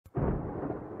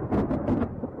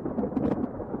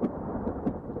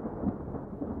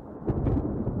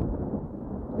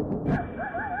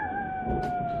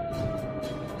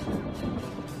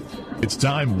It's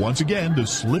time once again to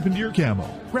slip into your camo,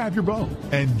 grab your bow,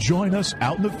 and join us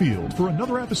out in the field for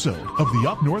another episode of the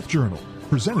Up North Journal,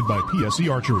 presented by PSE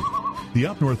Archery. The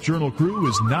Up North Journal crew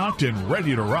is knocked and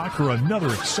ready to rock for another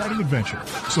exciting adventure.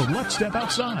 So let's step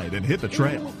outside and hit the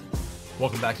trail.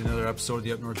 Welcome back to another episode of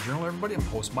the Up North Journal, everybody. I'm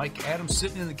host Mike Adams,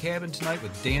 sitting in the cabin tonight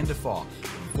with Dan DeFaw.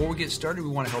 Before we get started,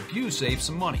 we want to help you save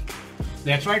some money.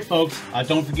 That's right, folks.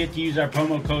 Don't forget to use our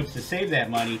promo codes to save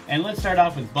that money. And let's start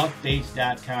off with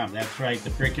buckbaits.com. That's right, the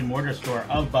brick and mortar store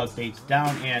of Buck Baits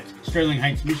down at Sterling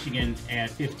Heights, Michigan at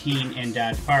 15 and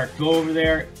Dodge Park. Go over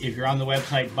there. If you're on the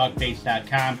website,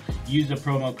 buckbaits.com, use the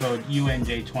promo code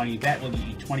UNJ20. That will get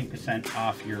you 20%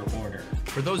 off your order.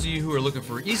 For those of you who are looking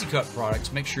for Easy Cut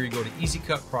products, make sure you go to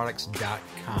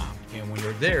easycutproducts.com. And when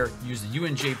you're there, use the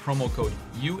UNJ promo code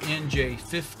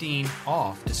UNJ15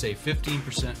 off to save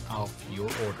 15% off your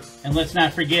order. And let's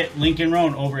not forget Lincoln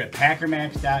Roan over at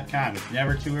packermax.com. It's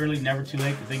never too early, never too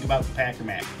late to think about the Packer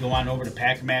Max. Go on over to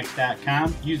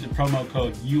packermax.com, use the promo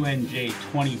code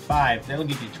UNJ25. That'll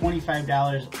get you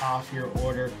 $25 off your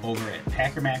order over at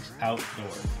Packermax Outdoor.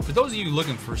 For those of you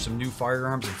looking for some new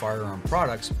firearms and firearm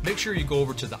products, make sure you go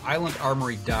over to the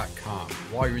islandarmory.com.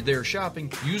 While you're there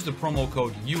shopping, use the promo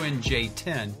code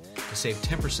UNJ10 to save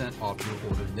 10% off your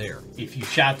order there. If you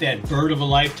shot that bird of a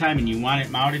lifetime and you want it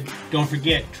mounted, don't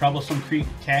forget Troublesome Creek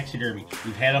Taxidermy.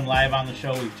 We've had them live on the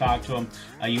show. We've talked to them.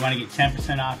 You want to get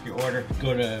 10% off your order,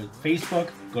 go to Facebook,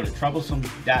 go to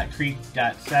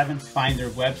troublesome.creek.7, find their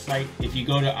website. If you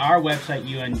go to our website,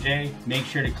 UNJ, make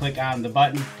sure to click on the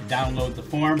button to download the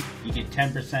form. You get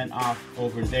 10% off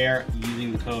over there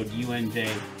using the code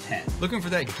UNJ10. Looking for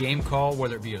that game call,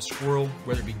 whether it be a squirrel,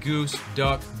 whether it be goose,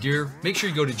 duck, deer, make sure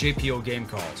you go to JPO Game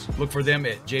Calls. Look for them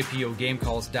at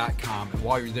jpogamecalls.com, and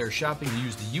while you're there shopping,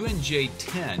 use the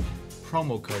UNJ10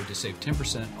 promo code to save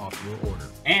 10% off your order.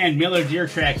 And Miller Deer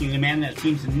Tracking, the man that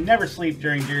seems to never sleep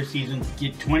during deer season.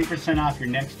 Get 20% off your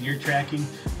next deer tracking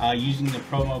using the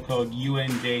promo code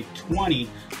UNJ20.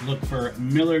 Look for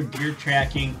Miller Deer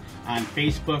Tracking on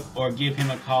Facebook or give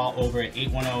him a call over at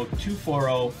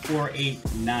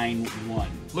 810-240-4891.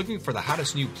 Looking for the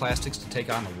hottest new plastics to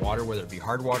take on the water, whether it be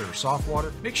hard water or soft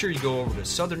water? Make sure you go over to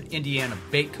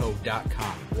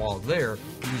southernindianabaitco.com. While there,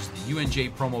 use the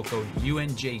UNJ promo code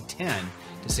UNJ10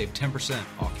 to save 10%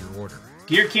 off your order.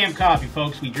 Deer Camp Coffee,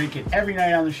 folks. We drink it every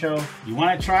night on the show. You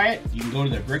want to try it? You can go to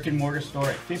the brick and mortar store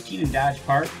at 15 and Dodge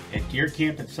Park at Deer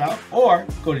Camp itself, or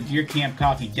go to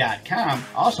deercampcoffee.com.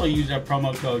 Also use our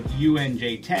promo code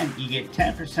UNJ10. You get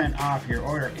 10% off your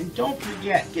order. And don't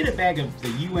forget, get a bag of the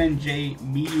UNJ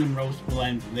medium roast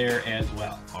blend there as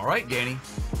well. All right, Danny,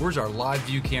 where's our live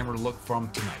view camera look from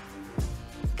tonight?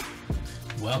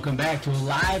 Welcome back to a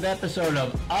live episode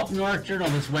of Up North Journal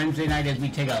this Wednesday night as we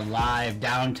take a live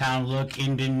downtown look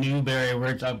into Newberry, where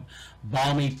it's a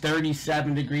balmy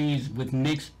 37 degrees with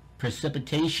mixed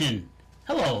precipitation.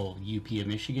 Hello, UP of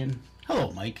Michigan.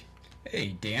 Hello, Mike.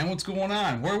 Hey, Dan, what's going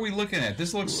on? Where are we looking at?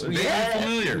 This looks very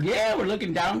familiar. Yeah, we're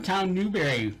looking downtown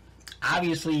Newberry.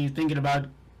 Obviously, you're thinking about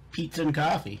pizza and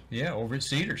coffee. Yeah, over at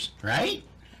Cedars. Right?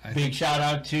 Big shout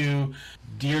out to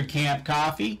Deer Camp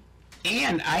Coffee.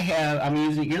 And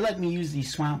you're letting me use the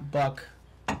Swamp Buck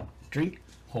drink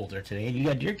holder today, and you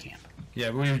got Deer Camp.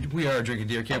 Yeah, we are drinking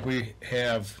Deer Camp. We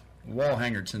have wall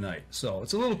hanger tonight. So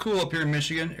it's a little cool up here in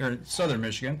Michigan, or southern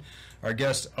Michigan. Our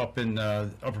guests up in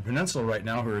Upper Peninsula right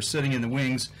now who are sitting in the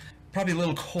wings, probably a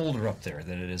little colder up there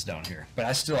than it is down here. But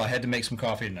I had to make some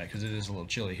coffee tonight because it is a little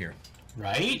chilly here.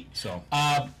 Right? So,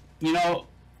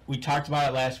 we talked about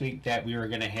it last week that we were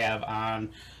going to have on.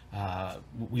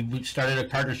 We started a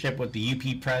partnership with the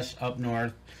UP Press up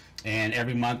north, and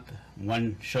every month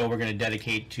one show we're going to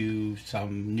dedicate to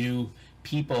some new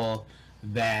people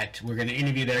that we're going to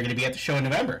interview that are going to be at the show in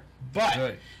November.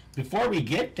 But before we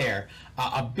get there,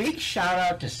 a big shout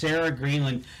out to Sarah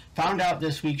Greenland. Found out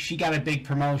this week she got a big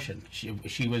promotion.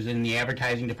 She was in the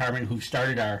advertising department who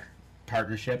started our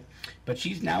partnership, but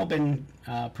she's now been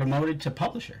promoted to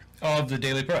publisher of the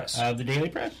Daily Press.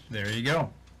 There you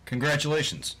go.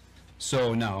 Congratulations.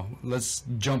 So now, let's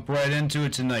jump right into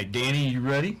it tonight. Danny, you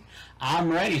ready?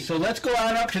 I'm ready. So let's go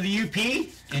on up to the UP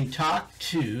and talk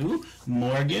to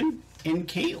Morgan and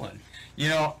Katelyn. You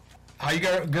know, how you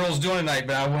girls doing tonight?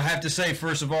 But I will have to say,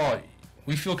 first of all,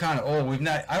 we feel kind of old.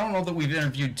 I don't know that we've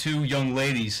interviewed two young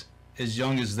ladies as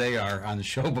young as they are on the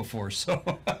show before. So,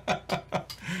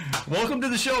 welcome to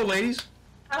the show, ladies.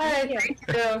 Hi, thank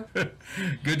you.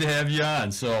 Good to have you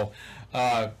on. So,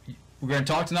 we're going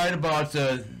to talk tonight about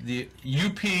the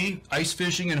UP Ice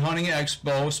Fishing and Hunting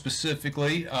Expo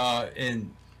specifically,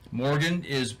 and Morgan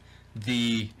is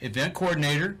the event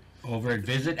coordinator over at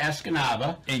Visit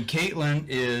Escanaba, and Katelyn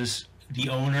is the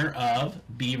owner of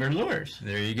Beavers Lures.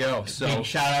 There you go. So big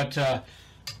shout out to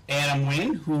Adam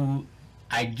Wynn, who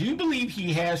I do believe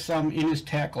he has some in his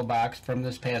tackle box from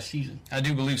this past season. I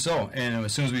do believe so. And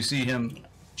as soon as we see him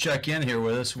check in here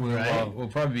with us, we'll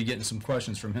probably be getting some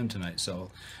questions from him tonight. So,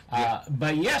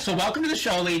 but yeah, so welcome to the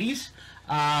show, ladies.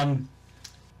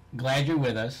 Glad you're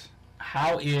with us.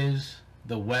 How is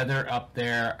the weather up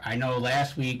there? I know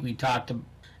last week we talked.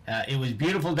 It was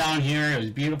beautiful down here. It was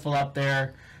beautiful up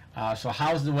there. So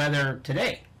how's the weather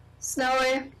today?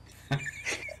 Snowy.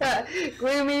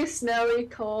 Gloomy, snowy,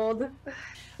 cold.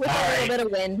 With a little bit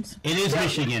of wind. It is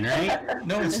Michigan, right?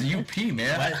 no, it's the UP,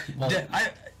 man.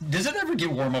 Does it ever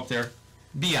get warm up there?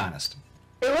 Be honest.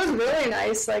 It was really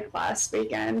nice, like last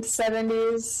weekend,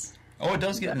 70s. Oh, it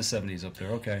does get in the 70s up there.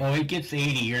 Okay. Oh, it gets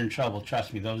 80. You're in trouble.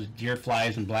 Trust me. Those deer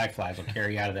flies and black flies will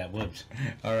carry you out of that woods.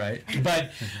 All right.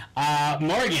 But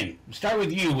Morgan, start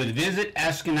with you with Visit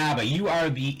Escanaba. You are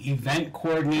the event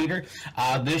coordinator.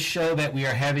 This show that we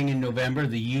are having in November,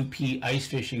 the UP Ice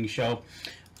Fishing Show,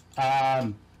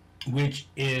 which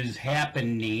is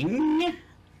happening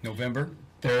November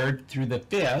 3rd through the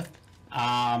 5th.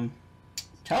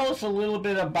 Tell us a little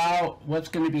bit about what's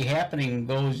going to be happening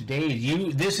those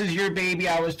days. This is your baby,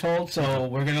 I was told, so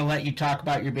we're going to let you talk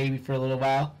about your baby for a little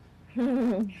while.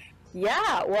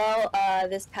 Yeah, well,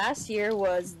 this past year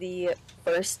was the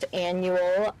first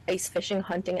annual Ice Fishing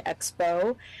Hunting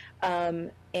Expo,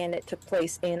 and it took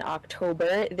place in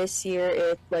October. This year,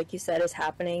 it, like you said, is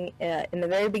happening in the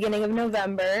very beginning of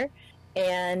November.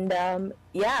 And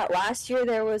yeah, last year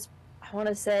there was, I want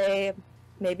to say,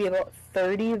 maybe about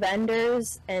 30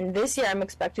 vendors, and this year I'm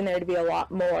expecting there to be a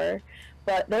lot more.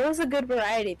 But there was a good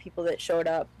variety of people that showed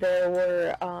up. There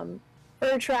were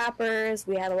fur trappers,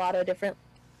 we had a lot of different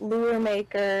lure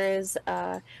makers,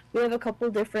 we have a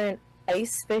couple different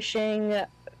ice fishing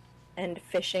and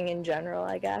fishing in general,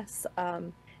 I guess,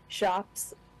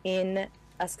 shops in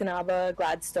Escanaba,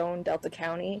 Gladstone, Delta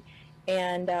County,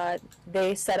 and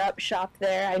they set up shop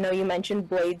there. I know you mentioned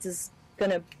Blades is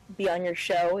going to be on your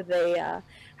show. They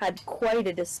had quite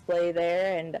a display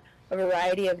there and a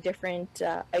variety of different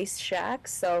ice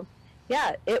shacks. So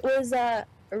yeah, it was a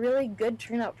really good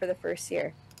turnout for the first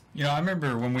year. You know, I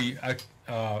remember when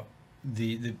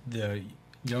the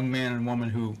young man and woman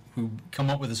who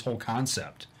come up with this whole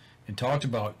concept and talked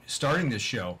about starting this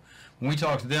show. When we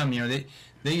talked to them, you know,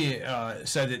 they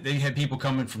said that they had people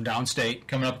coming from downstate,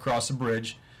 coming up across the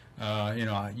bridge. You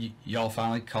know, y'all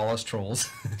finally call us trolls.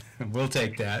 We'll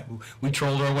take that. We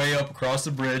trolled our way up across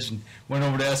the bridge and went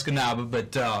over to Escanaba.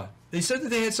 But they said that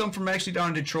they had some from actually down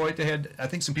in Detroit. They had, I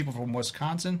think, some people from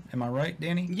Wisconsin. Am I right,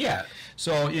 Danny? Yeah.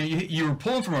 So you were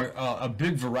pulling from a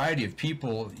big variety of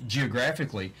people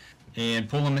geographically and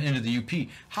pulling them into the UP.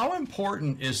 How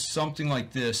important is something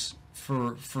like this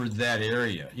for that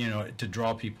area, you know, to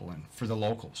draw people in, for the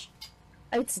locals?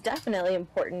 It's definitely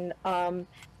important.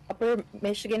 Upper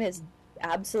Michigan is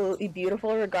absolutely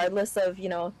beautiful regardless of, you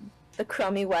know, the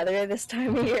crummy weather this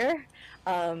time of year.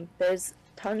 There's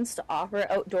tons to offer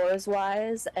outdoors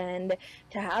wise, and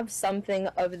to have something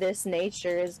of this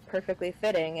nature is perfectly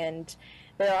fitting. And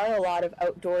there are a lot of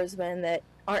outdoorsmen that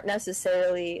aren't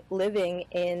necessarily living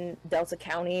in Delta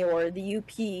County or the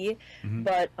UP,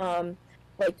 but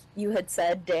like you had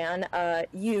said, Dan,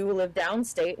 you live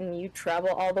downstate and you travel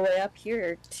all the way up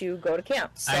here to go to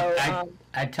camp. So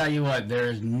I tell you what,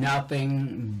 there's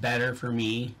nothing better for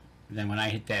me than when I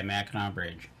hit that Mackinac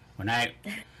Bridge. When I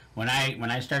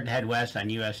start to head west on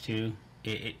US 2,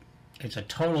 it's a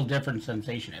total different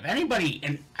sensation. If anybody,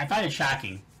 and I find it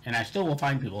shocking, and I still will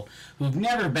find people who've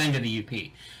never been to the UP,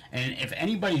 and if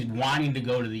anybody's wanting to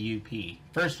go to the UP,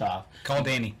 first off, call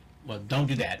Danny. Well, don't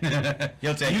do that.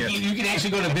 He'll take it. You can actually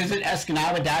go to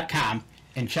visitescanaba.com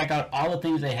and check out all the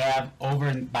things they have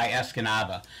over by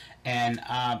Escanaba. And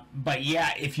but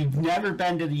yeah, if you've never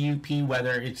been to the UP,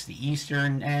 whether it's the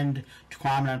eastern end,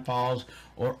 Tequamanon Falls,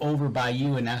 or over by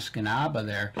you in Escanaba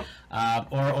there,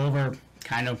 or over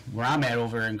kind of where I'm at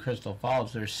over in Crystal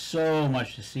Falls, there's so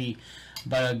much to see.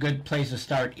 But a good place to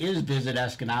start is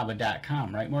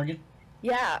visitescanaba.com, right, Morgan?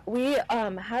 Yeah, we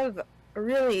have a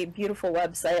really beautiful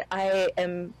website. I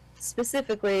am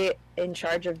specifically in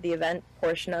charge of the event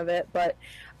portion of it, but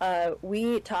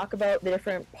we talk about the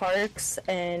different parks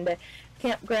and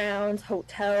campgrounds,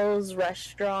 hotels,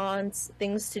 restaurants,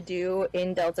 things to do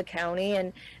in Delta County,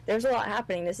 and there's a lot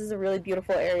happening. This is a really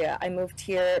beautiful area. I moved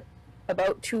here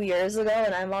about 2 years ago,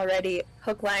 and I'm already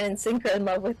hook, line, and sinker in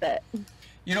love with it.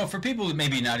 You know, for people that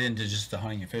maybe not into just the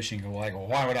hunting and fishing, go like, well,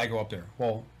 why would I go up there?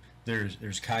 Well, there's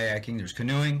kayaking, there's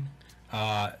canoeing,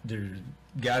 there's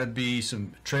got to be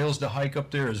some trails to hike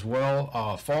up there as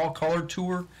well. Fall color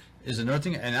tour is another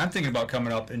thing, and I'm thinking about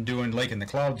coming up and doing Lake in the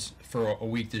Clouds for a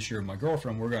week this year with my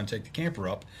girlfriend. We're going to take the camper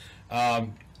up. So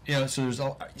there's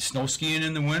snow skiing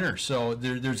in the winter. So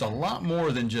there's a lot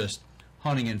more than just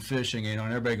hunting and fishing, and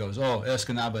everybody goes, oh,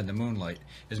 Escanaba in the Moonlight.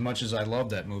 As much as I love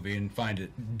that movie and find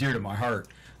it dear to my heart,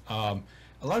 a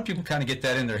lot of people kind of get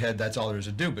that in their head, that's all there is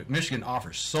to do, but Michigan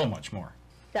offers so much more.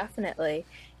 Definitely.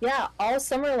 Yeah, all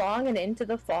summer long and into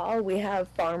the fall, we have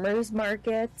farmers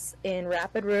markets in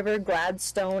Rapid River,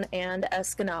 Gladstone, and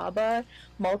Escanaba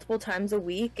multiple times a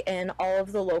week, and all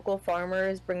of the local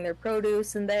farmers bring their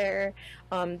produce in there.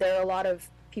 There are a lot of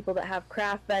people that have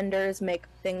craft vendors, make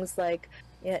things like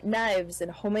knives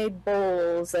and homemade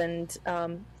bowls and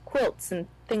quilts and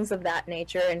things of that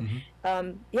nature.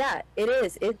 And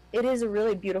it is a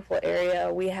really beautiful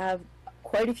area. We have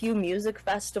quite a few music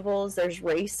festivals. There's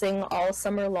racing all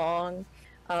summer long.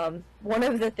 One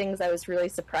of the things I was really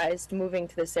surprised moving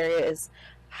to this area is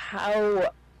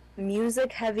how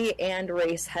music heavy and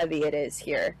race heavy it is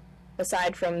here,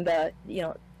 aside from the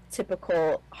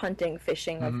typical hunting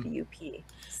fishing of the UP.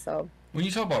 So when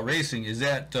you talk about racing, is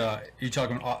that you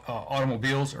talking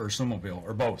automobiles or snowmobile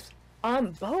or both?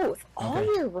 Both, all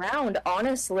year round,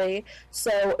 honestly.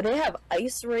 So they have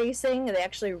ice racing. They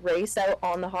actually race out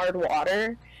on the hard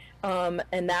water,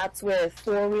 and that's with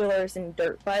four-wheelers and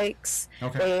dirt bikes.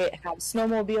 Okay. They have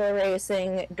snowmobile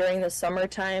racing. During the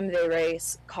summertime, they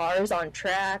race cars on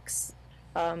tracks.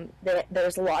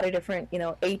 There's a lot of different,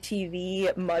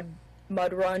 ATV,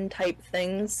 mud run type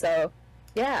things. So,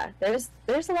 yeah, there's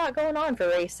a lot going on for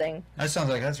racing. That sounds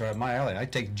like that's right up my alley.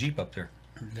 I'd take a Jeep up there.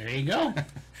 There you go.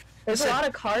 There's a lot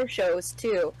of car shows,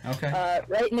 too. Okay.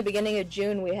 Right in the beginning of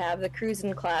June, we have the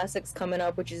Cruisin' Classics coming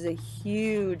up, which is a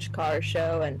huge car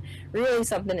show, and really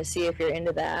something to see if you're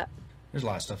into that. There's a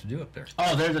lot of stuff to do up there.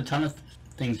 Oh, there's a ton of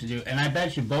things to do. And I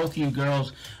bet you both you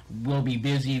girls will be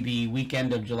busy the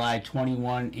weekend of July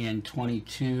 21 and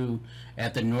 22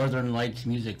 at the Northern Lights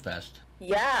Music Fest.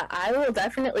 Yeah, I will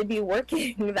definitely be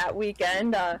working that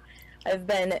weekend. I've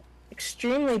been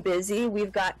extremely busy.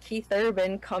 We've got Keith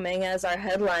Urban coming as our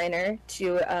headliner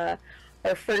to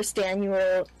our first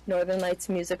annual Northern Lights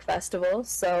Music Festival.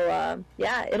 So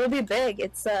it'll be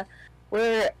big.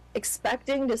 We're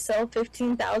expecting to sell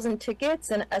 15,000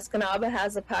 tickets, and Escanaba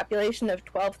has a population of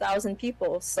 12,000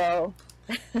 people. So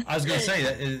I was going to say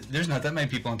that there's not that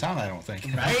many people in town, I don't think.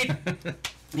 Right?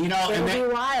 It'll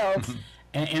be wild.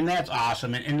 And that's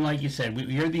awesome. And like you said,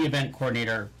 you're the event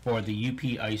coordinator for the UP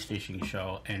Ice Fishing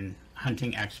Show and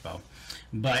Hunting Expo.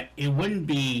 But it wouldn't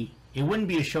be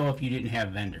a show if you didn't have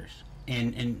vendors.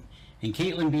 And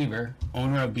Katelyn Beaver,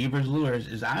 owner of Beavers Lures,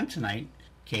 is on tonight.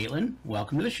 Katelyn,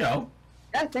 welcome to the show.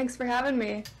 Yeah, thanks for having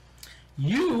me.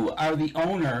 You are the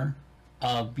owner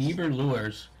of Beaver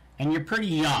Lures, and you're pretty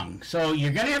young. So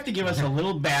you're going to have to give us a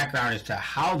little background as to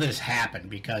how this happened,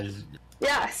 because...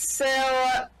 Yeah, so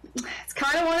it's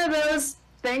kind of one of those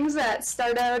things that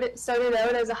started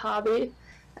out as a hobby.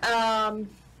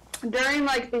 During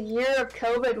the year of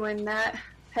COVID, when that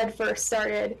had first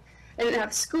started, I didn't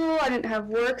have school, I didn't have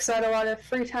work, so I had a lot of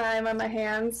free time on my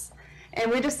hands, and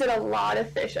we just did a lot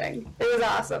of fishing. It was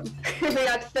awesome. We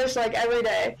got to fish every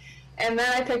day, and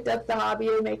then I picked up the hobby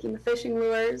of making the fishing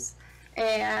lures,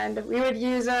 and we would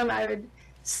use them. I would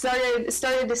started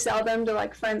to sell them to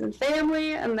friends and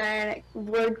family, and then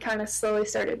word kind of slowly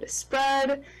started to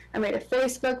spread. I made a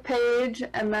Facebook page,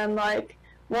 and then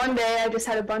one day I just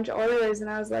had a bunch of orders, and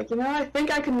I was like, I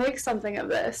think I can make something of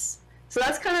this. So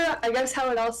that's kind of, I guess, how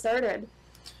it all started.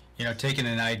 Taking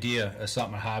an idea of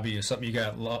something, a hobby, or something you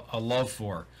got a love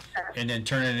for, and then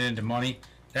turning it into money,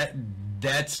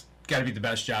 that's got to be the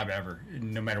best job ever,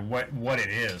 no matter what it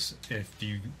is, if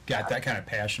you got that kind of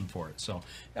passion for it. So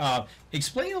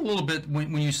explain a little bit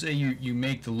when you say you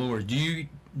make the lure. Do you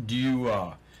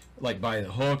buy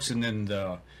the hooks and then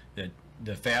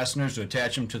the fasteners to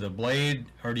attach them to the blade,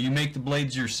 or do you make the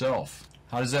blades yourself?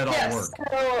 How does that all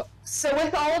work? So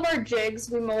with all of our jigs,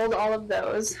 we mold all of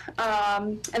those,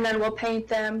 and then we'll paint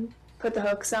them, put the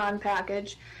hooks on,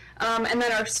 package. And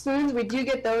then our spoons, we do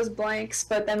get those blanks,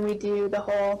 but then we do the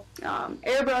whole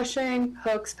airbrushing,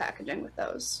 hooks, packaging with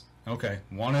those. Okay,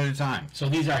 one at a time. So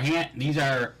these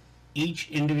are each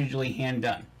individually hand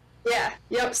done. Yeah,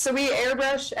 yep. So we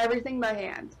airbrush everything by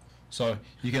hand. So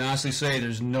you can honestly say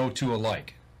there's no two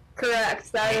alike.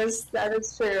 Correct. That is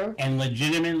true. And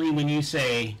legitimately, when you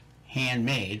say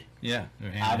handmade, yeah,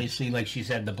 they're handmade. Obviously, like she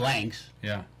said, the blanks.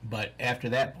 Yeah. But after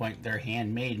that point, they're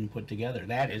handmade and put together.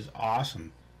 That is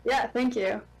awesome. Yeah, thank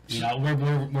you.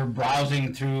 We're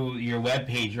browsing through your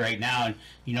webpage right now, and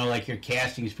your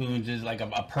casting spoons is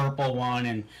a purple one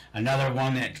and another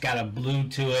one that's got a blue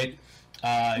to it.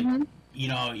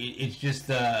 it's just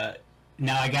now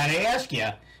I got to ask you,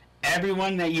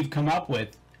 everyone that you've come up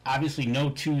with, obviously no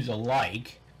two's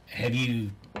alike. Have you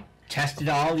tested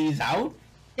all these out?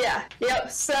 Yeah,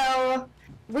 yep. So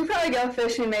we probably go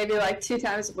fishing maybe like 2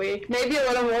 times a week, maybe a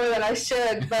little more than I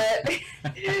should, but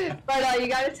you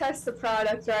got to test the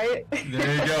product, right?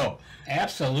 There you go.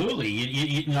 Absolutely.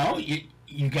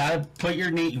 You got to put your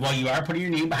name. Well, you are putting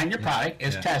your name behind your product.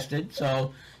 It's tested,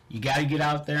 so you got to get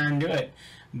out there and do it.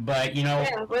 But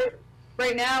yeah,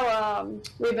 right now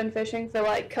we've been fishing for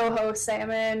like coho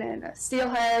salmon and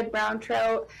steelhead, brown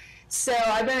trout. So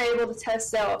I've been able to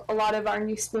test out a lot of our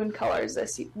new spoon colors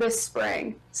this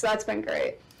spring. So that's been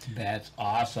great. That's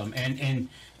awesome. And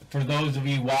for those of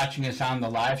you watching us on the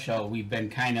live show, we've been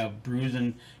kind of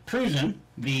cruising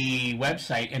the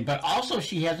website, but also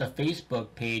she has a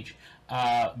Facebook page,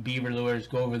 Beaver Lures.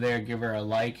 Go over there, give her a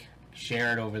like,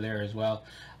 share it over there as well.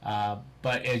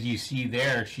 But as you see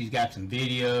there, she's got some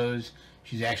videos.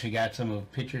 She's actually got some of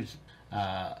pictures.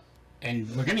 And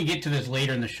we're going to get to this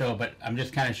later in the show, but I'm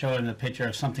just kind of showing the picture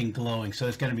of something glowing. So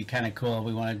it's going to be kind of cool.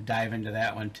 We want to dive into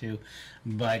that one too.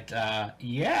 But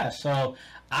yeah, so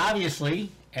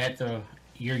obviously at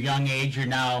your young age, you're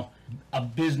now a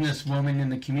businesswoman in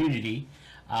the community.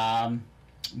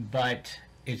 But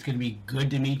it's going to be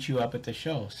good to meet you up at the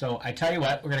show. So I tell you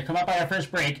what, we're going to come up on our first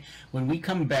break. When we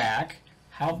come back,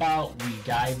 how about we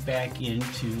dive back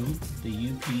into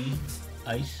the UP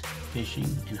Ice Fishing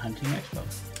and Hunting Expo?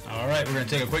 All right, we're going to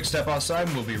take a quick step outside,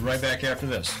 and we'll be right back after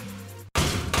this.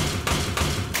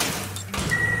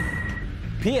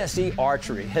 PSE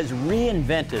Archery has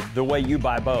reinvented the way you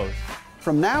buy bows.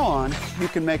 From now on, you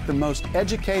can make the most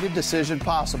educated decision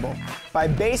possible by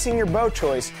basing your bow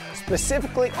choice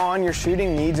specifically on your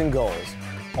shooting needs and goals.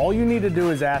 All you need to do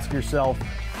is ask yourself,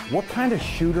 what kind of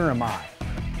shooter am I?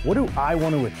 What do I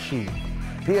want to achieve?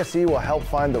 PSE will help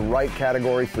find the right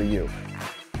category for you.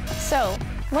 So,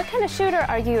 what kind of shooter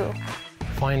are you?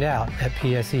 Find out at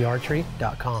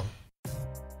psearchery.com.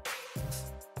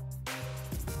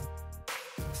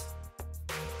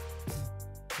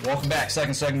 Welcome back.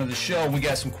 Second segment of the show. We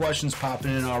got some questions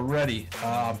popping in already.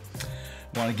 Want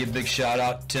to give a big shout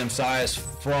out to Tim Sias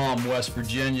from West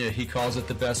Virginia. He calls it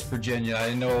the best Virginia.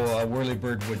 I know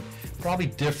Whirlybird would probably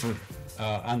differ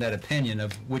on that opinion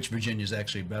of which Virginia is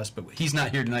actually best, but he's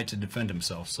not here tonight to defend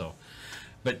himself.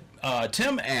 But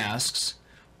Tim asks,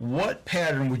 what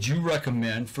pattern would you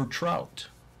recommend for trout?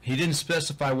 He didn't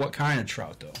specify what kind of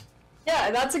trout, though.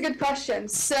 Yeah, that's a good question.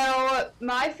 So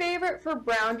my favorite for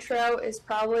brown trout is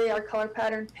probably our color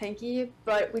pattern Pinky,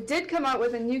 but we did come out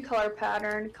with a new color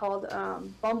pattern called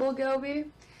Bumble Goby.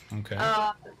 Okay.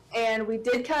 And we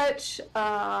did catch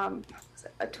a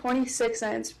 26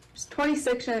 inch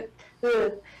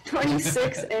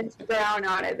brown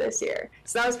on it this year.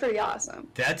 So that was pretty awesome.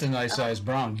 That's a nice size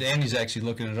brown. Danny's actually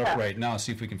looking it up right now,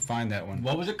 see if we can find that one.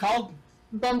 What was it called?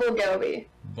 Bumble Goby.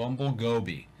 Bumble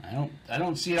Goby. I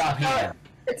don't see it off here.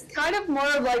 It's kind of more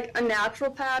of like a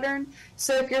natural pattern.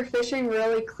 So if you're fishing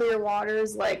really clear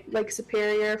waters like Lake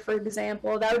Superior, for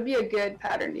example, that would be a good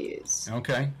pattern to use.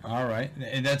 Okay, all right.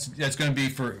 And that's going to be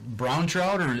for brown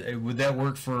trout, or would that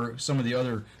work for some of the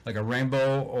other, like a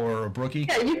rainbow or a brookie?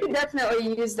 Yeah, you can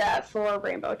definitely use that for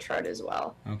rainbow trout as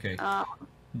well. Okay.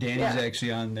 Danny's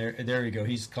actually on there. There you go.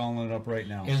 He's calling it up right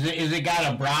now. Is it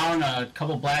got a brown, a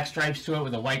couple black stripes to it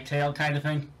with a white tail kind of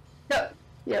thing?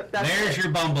 Yep. There's your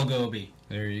Bumble Goby.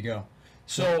 There you go.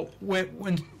 So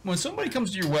when somebody comes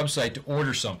to your website to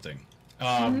order something,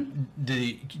 can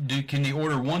they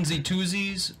order onesie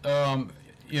twosies?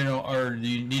 Or do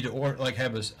you need to order, like,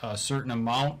 have a certain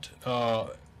amount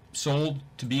sold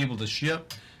to be able to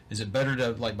ship? Is it better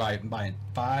to like buy 5s,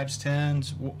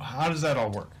 10s? How does that all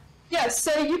work? Yeah,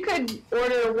 so you could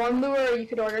order 1 lure or you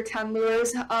could order 10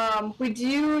 lures. We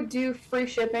do free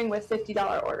shipping with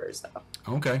 $50 orders, though.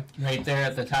 Okay. Right there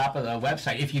at the top of the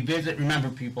website. If you visit, remember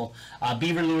people,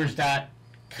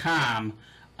 beaverlures.com,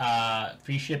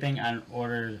 free shipping on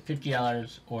orders,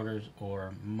 $50 orders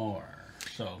or more.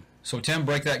 So Tim,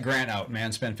 break that grant out,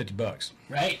 man. Spend $50.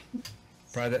 Right.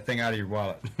 Pry that thing out of your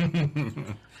wallet.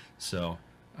 So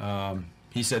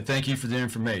he said thank you for the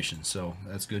information. So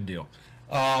that's a good deal.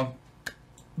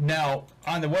 Now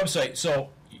on the website, so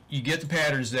you get the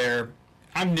patterns there.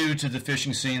 I'm new to the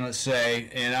fishing scene, let's say,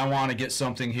 and I want to get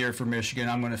something here for Michigan.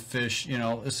 I'm going to fish,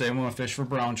 let's say I'm going to fish for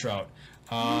brown trout.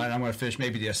 And I'm going to fish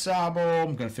maybe the Escanaba.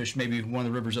 I'm going to fish maybe one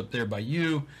of the rivers up there by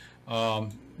you.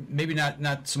 Maybe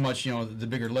not so much, the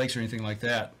bigger lakes or anything like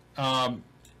that.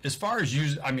 As far as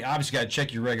use, I mean, obviously got to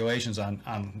check your regulations on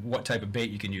what type of bait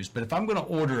you can use. But if I'm going to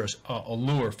order a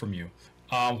lure from you,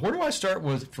 Where do I start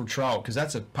with for trout? Because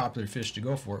that's a popular fish to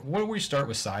go for. Where do we start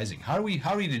with sizing? How do we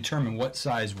determine what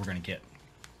size we're going to get?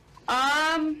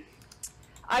 I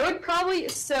would probably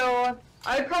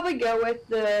go with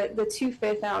the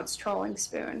 2/5 ounce trolling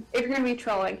spoon if you're going to be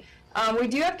trolling. We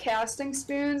do have casting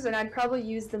spoons, and I'd probably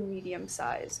use the medium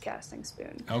size casting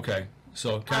spoon. Okay,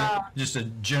 so kind of just a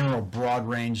general broad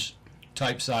range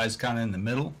type size, kind of in the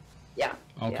middle. Yeah.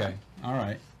 Okay. Yeah. All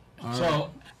right.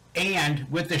 And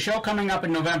with the show coming up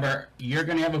in November, you're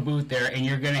going to have a booth there, and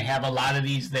you're going to have a lot of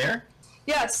these there?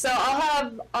 Yeah, so I'll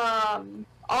have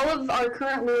all of our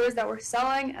current lures that we're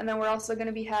selling, and then we're also going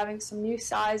to be having some new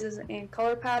sizes and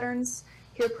color patterns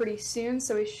here pretty soon,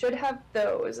 so we should have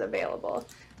those available.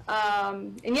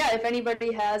 And yeah, if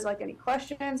anybody has like any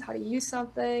questions, how to use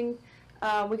something,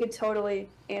 we could totally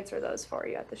answer those for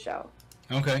you at the show.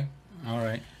 Okay. All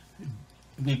right.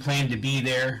 We plan to be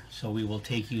there, so we will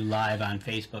take you live on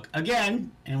Facebook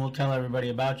again, and we'll tell everybody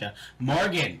about you.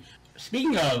 Morgan,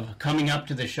 speaking of coming up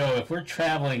to the show, if we're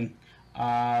traveling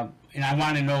and I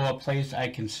want to know a place I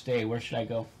can stay, where should I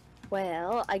go?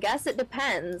 Well, I guess it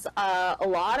depends. A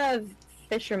lot of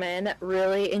fishermen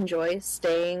really enjoy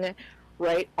staying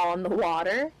right on the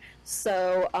water,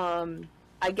 so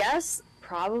I guess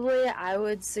probably I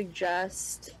would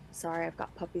suggest... Sorry, I've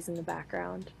got puppies in the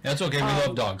background. That's okay. We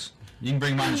love dogs. You can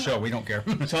bring them on the show. We don't care.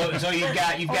 So you've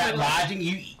got lodging.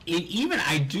 Even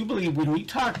I do believe when we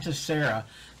talked to Sarah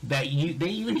that they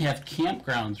even have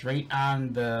campgrounds right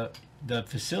on the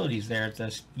facilities there at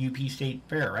the UP State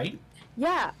Fair, right?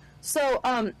 Yeah. So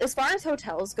as far as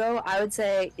hotels go, I would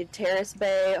say Terrace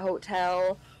Bay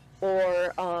Hotel,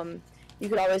 or you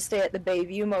could always stay at the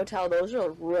Bayview Motel. Those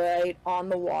are right on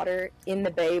the water in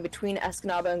the bay between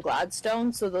Escanaba and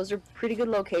Gladstone. So those are pretty good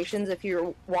locations if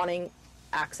you're wanting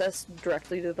access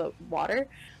directly to the water.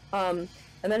 And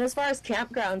then as far as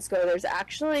campgrounds go, there's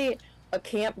actually a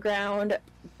campground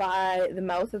by the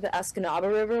mouth of the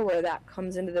Escanaba River where that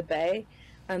comes into the bay,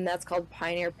 and that's called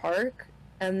Pioneer Park.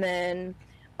 And then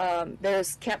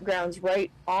there's campgrounds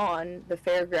right on the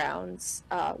fairgrounds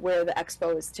where the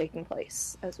expo is taking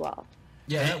place as well.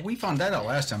 Yeah, we found that out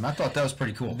last time. I thought that was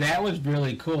pretty cool. That was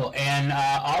really cool. And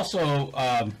also,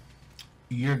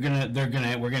 we're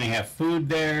gonna have food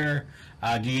there.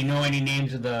 Do you know any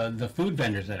names of the food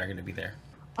vendors that are going to be there?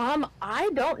 I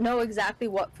don't know exactly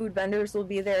what food vendors will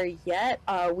be there yet.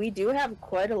 We do have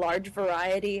quite a large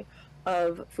variety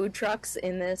of food trucks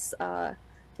in this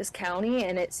county,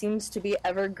 and it seems to be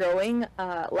ever growing.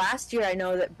 Last year, I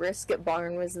know that Brisket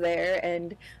Barn was there,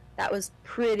 and that was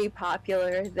pretty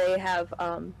popular. They have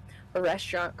a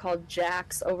restaurant called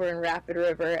Jack's over in Rapid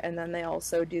River, and then they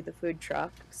also do the food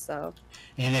truck. So,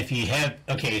 and if you have,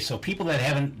 so people that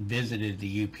haven't visited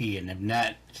the UP and have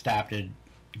not stopped at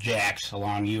Jack's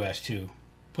along US 2,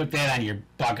 put that on your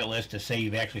bucket list to say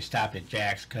you've actually stopped at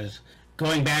Jack's, because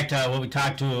going back to what we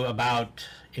talked to about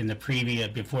in the previous,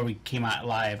 before we came out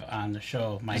live on the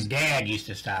show, my dad used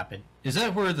to stop at. Is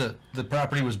that where the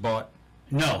property was bought?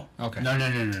 No. Okay. No.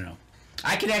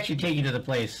 I could actually take you to the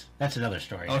place. That's another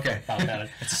story. Okay. About that.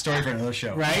 It's a story for another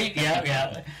show. Right?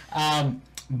 Yeah.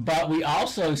 But we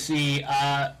also see,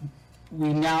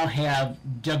 we now have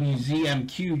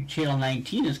WZMQ Channel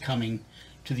 19 is coming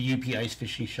to the UP Ice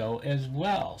Fishing Show as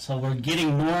well. So we're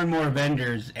getting more and more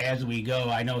vendors as we go.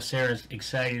 I know Sarah's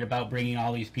excited about bringing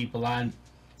all these people on,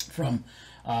 from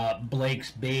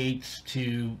Blake's Baits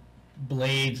to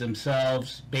Blades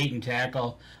themselves, Bait and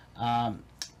Tackle.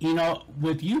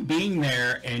 With you being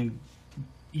there, and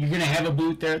you're going to have a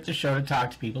booth there at the show to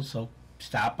talk to people, so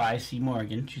stop by, see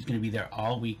Morgan. She's going to be there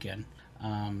all weekend.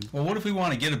 Well, what if we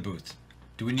want to get a booth?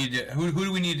 Do we need to? Who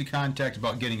do we need to contact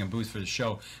about getting a booth for the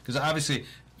show? Because obviously,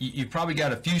 you've probably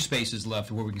got a few spaces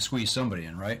left where we can squeeze somebody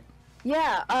in, right?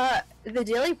 Yeah, the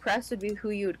Daily Press would be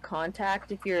who you would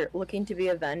contact if you're looking to be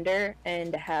a vendor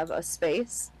and have a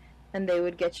space, and they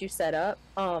would get you set up.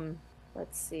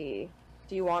 Let's see.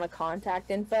 Do you want a contact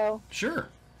info? Sure.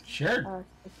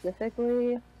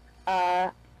 Specifically, maybe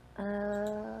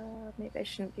I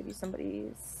shouldn't give you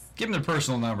somebody's. Give them their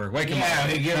personal number. Wake them up.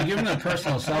 Yeah, give them their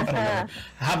personal cell phone number.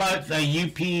 How about the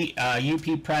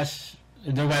UP Press,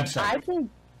 their website?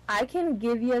 I can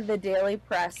give you the Daily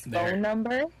Press phone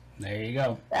number. There you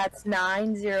go. That's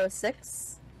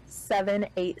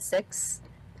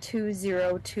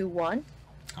 906-786-2021.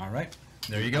 All right.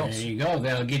 There you go. There you go.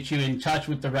 That'll get you in touch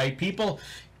with the right people,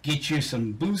 get you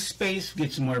some booth space,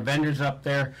 get some more vendors up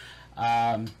there.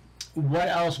 What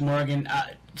else, Morgan?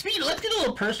 Let's get a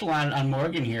little personal on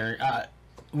Morgan here.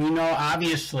 We know,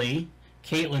 obviously,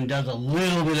 Katelyn does a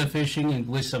little bit of fishing and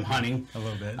with some hunting. A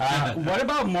little bit. What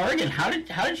about Morgan? How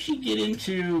did she get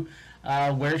into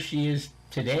where she is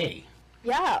today?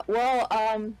 Yeah, well,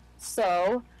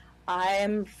 so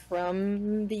I'm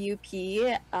from the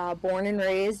UP, born and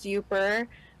raised Uper.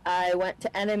 I went to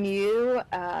NMU.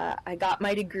 I got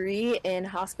my degree in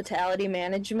hospitality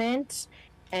management,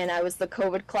 and I was the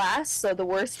COVID class, so the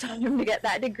worst time to get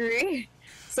that degree.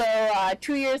 So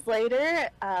 2 years later,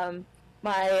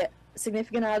 my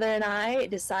significant other and I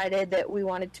decided that we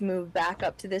wanted to move back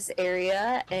up to this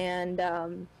area,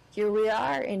 and here we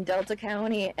are in Delta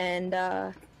County, and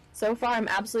so far I'm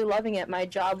absolutely loving it. My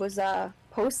job was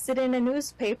posted in a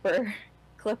newspaper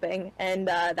clipping, and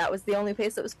that was the only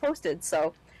place that was posted,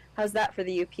 so how's that for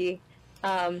the UP?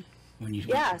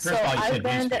 So I've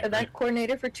been the event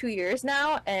coordinator for 2 years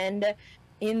now, and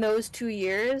in those 2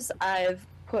 years I've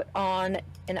put on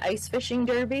an ice fishing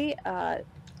derby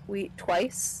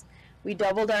twice. We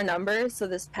doubled our numbers, so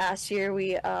this past year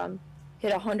we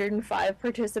hit 105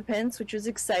 participants, which was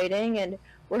exciting, and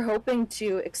we're hoping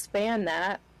to expand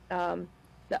that.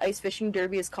 The ice fishing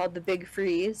derby is called the Big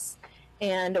Freeze,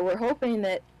 and we're hoping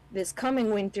that this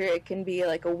coming winter it can be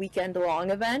like a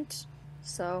weekend-long event.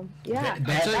 So, yeah.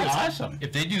 That's awesome.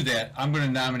 If they do that, I'm going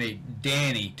to nominate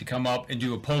Danny to come up and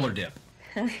do a polar dip.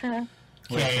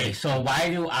 Okay, so why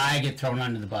do I get thrown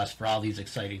under the bus for all these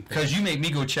exciting things? Because you make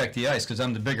me go check the ice because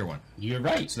I'm the bigger one. You're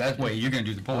right. So that's why you're going to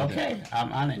do the polar dip. Okay,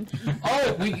 I'm on it.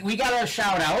 Oh, we got a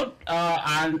shout out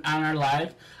on our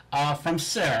live from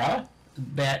Sarah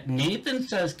that Nathan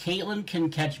says Katelyn can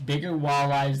catch bigger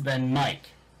walleyes than Mike.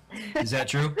 Is that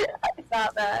true? I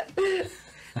thought that.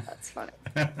 That's funny.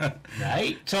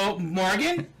 Right. So,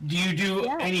 Morgan, do you do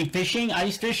any fishing,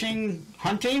 ice fishing,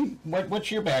 hunting?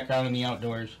 What's your background in the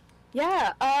outdoors?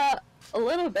 Yeah, a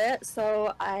little bit.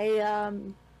 So I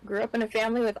grew up in a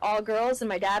family with all girls, and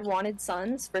my dad wanted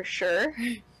sons for sure.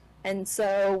 And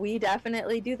so we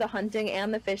definitely do the hunting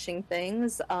and the fishing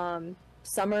things,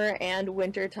 summer and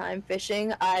winter time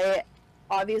fishing. I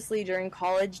obviously during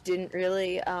college didn't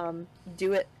really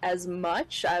do it as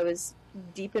much. I was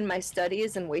deep in my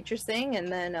studies and waitressing,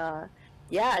 and then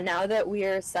now that we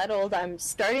are settled, I'm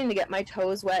starting to get my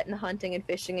toes wet in hunting and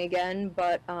fishing again,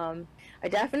 but I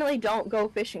definitely don't go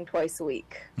fishing twice a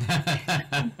week.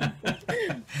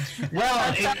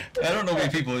 Well, I don't know many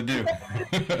people who do.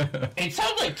 It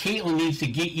sounds like Katelyn needs to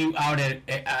get you out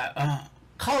at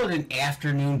call it an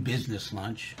afternoon business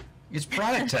lunch. It's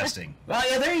product testing. Well,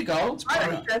 yeah, there you go. It's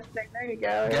Product testing. There you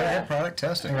go. Gotta have product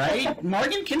testing. Right?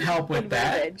 Morgan can help with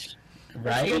that.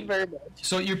 Right?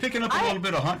 So you're picking up a little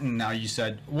bit of hunting now, you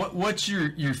said. What's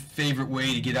your favorite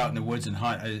way to get out in the woods and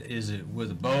hunt? Is it with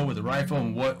a bow, with a rifle,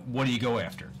 and what do you go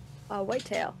after?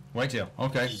 Whitetail. Whitetail.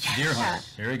 Okay. Yes. Deer hunter.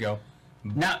 There you go.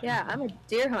 Now, yeah, I'm a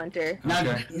deer hunter.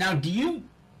 Now, do you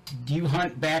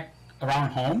hunt back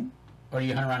around home, or do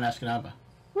you hunt around Escanaba?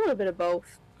 A little bit of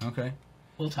both. Okay.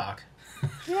 We'll talk.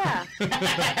 Yeah.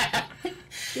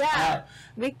 Yeah.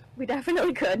 We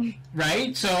definitely could.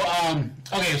 Right? So,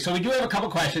 okay, so we do have a couple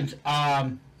questions.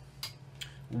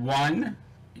 One,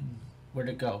 where'd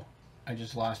it go? I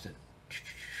just lost it.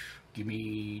 Give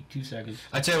me 2 seconds.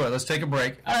 I tell you what, let's take a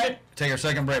break. All right. Take our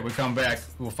second break. We come back.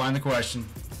 We'll find the question.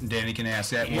 Danny can ask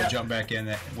that. We'll jump back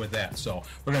in with that. So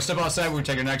we're going to step outside. We're going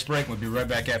to take our next break. We'll be right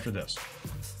back after this.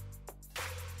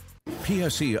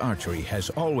 PSE Archery has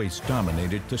always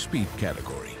dominated the speed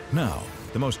category. Now,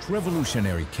 the most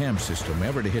revolutionary cam system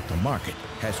ever to hit the market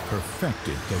has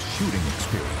perfected the shooting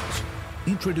experience.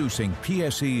 Introducing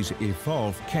PSE's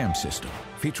Evolve Cam System,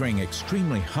 featuring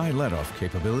extremely high let-off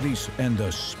capabilities and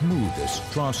the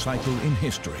smoothest draw cycle in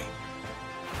history.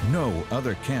 No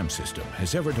other cam system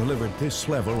has ever delivered this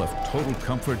level of total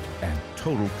comfort and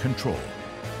total control.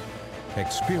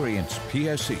 Experience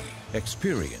PSE.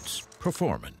 Experience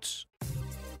performance.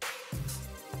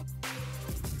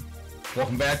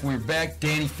 Welcome back. We're back.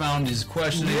 Danny found his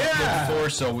question before,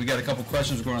 so we got a couple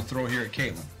questions we're going to throw here at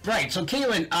Katelyn. Right. So,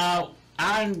 Katelyn,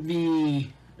 on the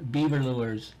Beaver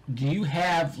Lures, do you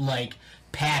have like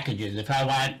packages? If I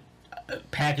want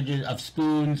packages of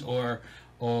spoons or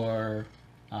for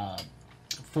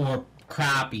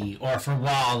crappie or for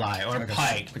walleye or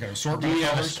pike, do you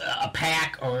have a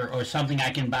pack or something I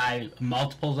can buy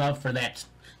multiples of for that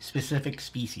specific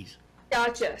species?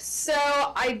 Gotcha. So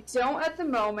I don't at the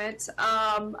moment.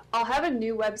 I'll have a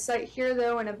new website here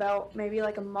though in about maybe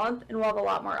like a month, and we'll have a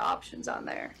lot more options on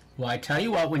there. Well, I tell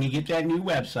you what, when you get that new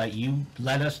website, you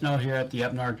let us know here at the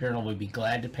Up North Journal. We'd be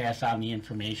glad to pass on the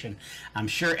information. I'm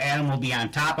sure Adam will be on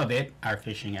top of it, our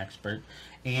fishing expert.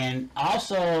 And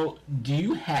also, do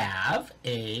you have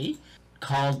a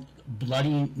called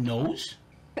Bloody Nose?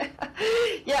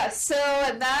 Yeah, so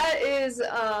that is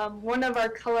one of our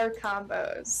color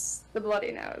combos, the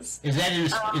Bloody Nose. Is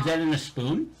that in a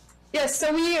spoon? Yes,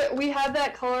 so we have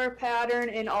that color pattern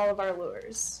in all of our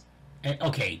lures.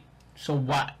 Okay, so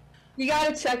what? You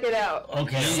gotta check it out.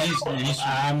 Okay,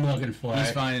 I'm looking for it.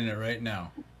 He's finding it right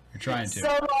now. You're trying to.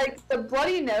 So, like, the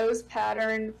bloody nose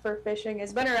pattern for fishing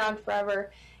has been around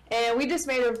forever, and we just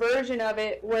made a version of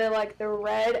it where, like, the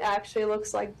red actually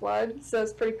looks like blood, so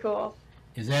it's pretty cool.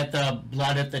 Is that the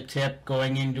blood at the tip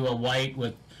going into a white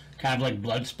with kind of like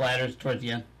blood splatters towards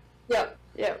the end? Yep.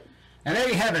 And there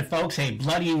you have it, folks, a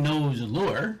bloody nose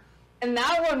lure. And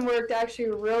that one worked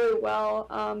actually really well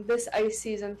this ice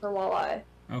season for walleye.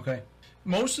 Okay.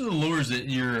 Most of the lures that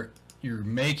you're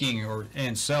making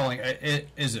and selling,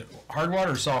 is it hard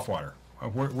water or soft water?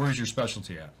 Where's your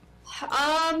specialty at?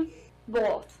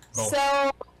 Both.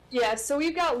 So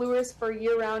we've got lures for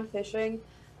year-round fishing.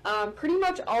 Pretty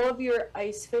much all of your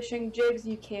ice fishing jigs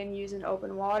you can use in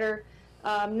open water.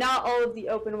 Not all of the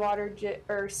open water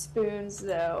spoons,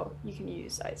 though, you can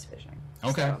use ice fishing.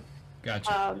 Okay, so,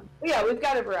 gotcha. Yeah, we've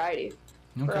got a variety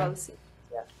for all the seasons.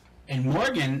 Yeah. And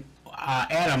Morgan,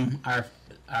 Adam,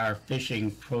 our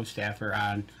fishing pro staffer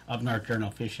on Up North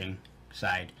Journal fishing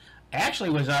side, actually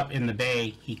was up in the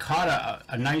bay. He caught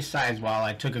a nice size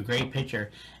walleye, took a great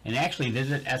picture, and actually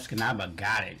Visit Escanaba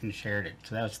got it and shared it.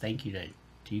 So that was thank you to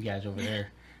you guys over there.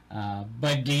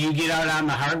 But do you get out on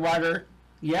the hard water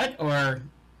yet, or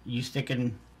you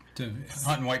sticking to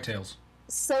hunting whitetails?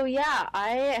 So yeah, I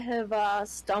have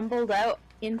stumbled out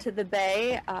into the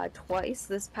bay twice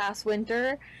this past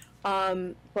winter,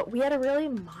 but we had a really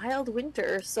mild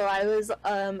winter, so I was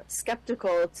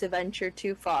skeptical to venture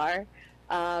too far,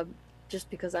 just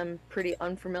because I'm pretty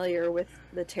unfamiliar with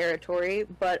the territory.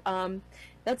 But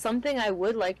that's something I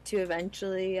would like to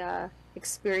eventually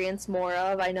experience more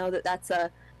of. I know that that's a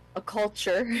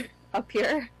culture up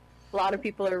here. A lot of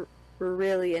people are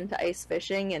really into ice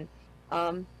fishing,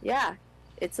 and yeah,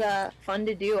 it's fun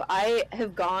to do. I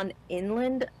have gone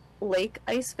inland lake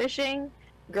ice fishing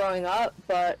growing up,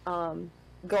 but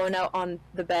going out on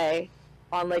the bay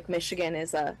on Lake Michigan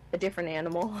is a different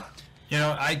animal. You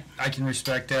know, I can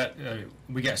respect that.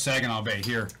 We got Saginaw Bay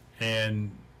here,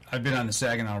 and I've been on the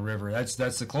Saginaw River. That's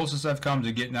the closest I've come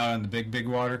to getting out on the big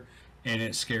water, and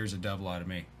it scares the devil out of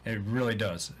me. It really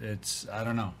does. I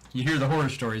don't know. You hear the horror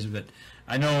stories of it.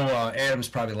 I know Adam's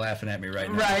probably laughing at me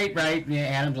right now. Right. Yeah,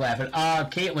 Adam's laughing.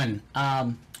 Katelyn,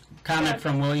 comment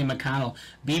from William McConnell.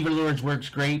 Beaver Lures works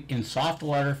great in soft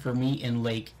water for me in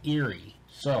Lake Erie.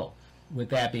 So, with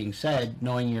that being said,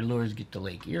 knowing your lures get to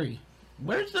Lake Erie,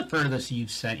 where's the furthest you've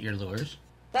sent your lures?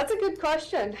 That's a good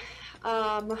question.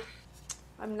 I'm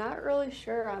not really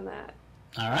sure on that.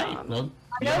 All right. Well,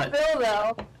 I know Bill,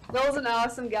 though. Bill's an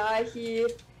awesome guy. He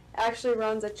actually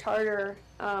runs a charter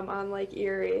on Lake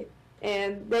Erie,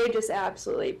 and they just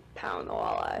absolutely pound the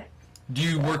walleye. Do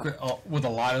you work with a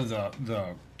lot of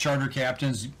the charter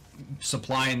captains,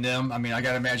 supplying them? I mean, I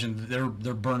got to imagine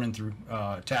they're burning through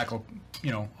tackle,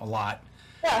 a lot.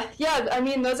 Yeah. I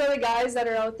mean, those are the guys that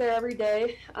are out there every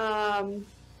day.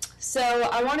 So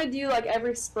I want to do like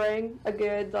every spring a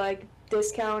good like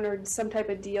discount or some type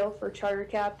of deal for charter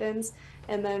captains,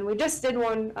 and then we just did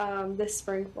one this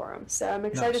spring for them. So I'm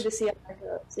excited to see how that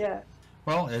goes. Yeah.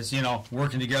 Well, as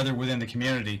working together within the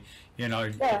community,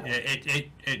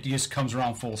 it just comes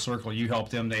around full circle. You help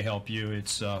them, they help you.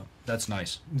 It's that's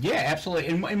nice. Yeah, absolutely.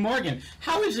 And Morgan,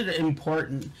 how is it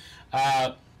important?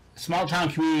 Small town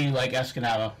community like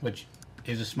Escanaba, which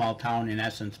is a small town in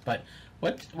essence, but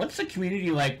what's the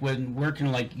community like when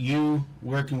working with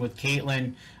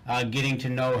Katelyn, getting to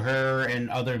know her and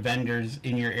other vendors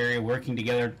in your area, working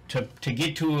together to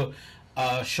get to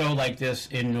a show like this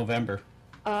in November?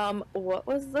 What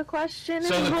was the question?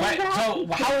 So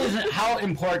how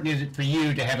important is it for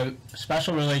you to have a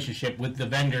special relationship with the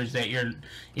vendors that you're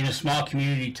in a small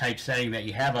community type setting that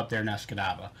you have up there in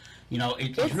Escanaba?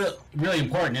 It's really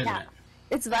important, isn't it?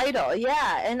 It's vital,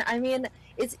 yeah. And I mean,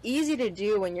 it's easy to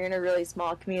do when you're in a really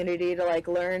small community to like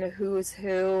learn who's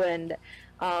who, and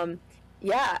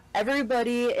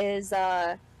everybody is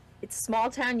it's small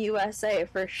town USA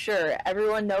for sure.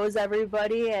 Everyone knows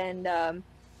everybody, and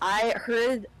I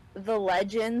heard the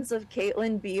legends of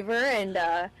Katelyn Beaver, and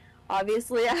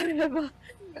obviously I've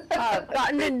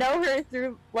gotten to know her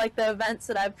through like the events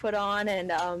that I've put on,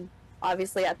 and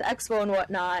obviously at the expo and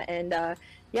whatnot, and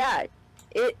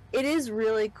it is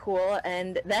really cool.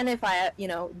 And then if I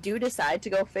do decide to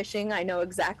go fishing, I know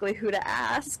exactly who to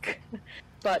ask.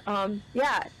 But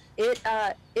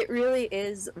it really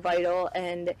is vital,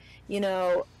 and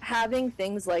having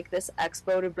things like this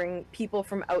expo to bring people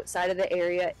from outside of the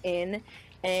area in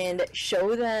and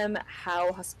show them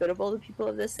how hospitable the people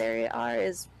of this area are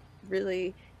is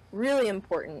really, really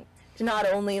important. to not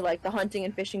only like the hunting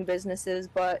and fishing businesses,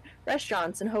 but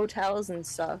restaurants and hotels and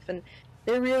stuff. And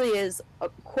there really is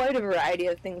quite a variety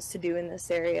of things to do in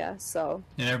this area. So,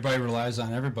 and everybody relies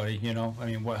on everybody, you know. I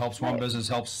mean, what helps one business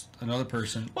helps another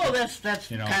person. Well, that's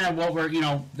kind of what we're,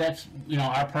 that's,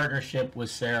 our partnership with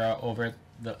Sarah over at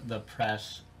the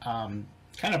press, kind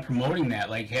of promoting that,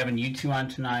 like having you two on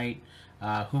tonight,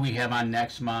 who we have on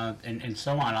next month, and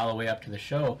so on, all the way up to the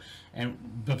show.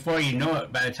 And before you know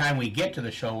it, by the time we get to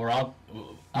the show, we're all...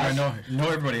 I know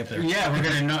everybody up there. Yeah, we're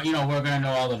gonna know. We're gonna know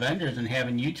all the vendors, and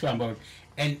having you two on board.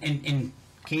 And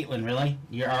Katelyn, really,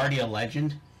 you're already a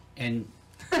legend. And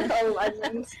a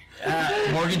legend.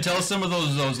 Morgan, tell us some of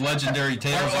those legendary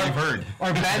tales that you've heard.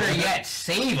 Or better yet,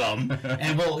 save them,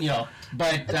 and we'll,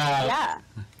 But yeah,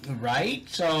 right.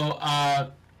 So,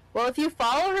 well, if you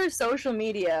follow her social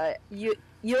media,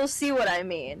 you'll see what I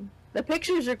mean. The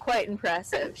pictures are quite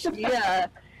impressive.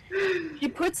 She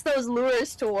puts those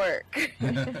lures to work.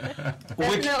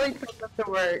 Definitely puts them to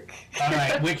work. All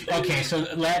right. So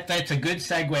that's a good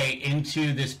segue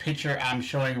into this picture I'm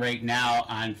showing right now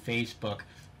on Facebook.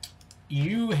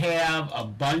 You have a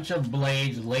bunch of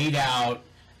blades laid out,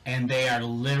 and they are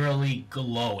literally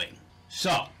glowing.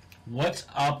 So, what's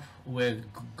up with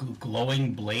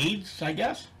glowing blades, I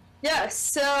guess? Yeah,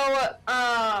 so,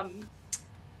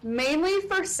 mainly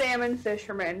for salmon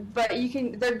fishermen, but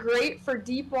they're great for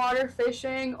deep water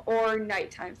fishing or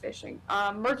nighttime fishing,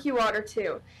 murky water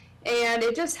too. And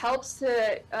it just helps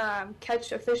to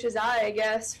catch a fish's eye, I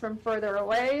guess, from further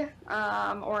away,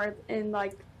 or in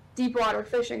like deep water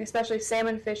fishing, especially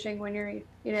salmon fishing when you're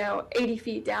 80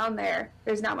 feet down there.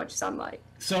 There's not much sunlight.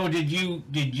 So did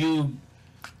you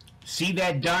see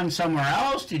that done somewhere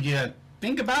else? Did you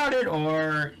think about it,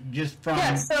 or just from?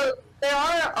 Yeah, so there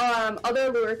are other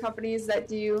lure companies that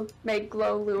do make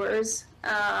glow lures,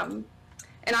 and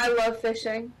I love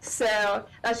fishing, so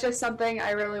that's just something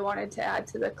I really wanted to add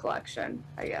to the collection,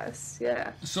 I guess.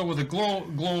 Yeah. So with a glow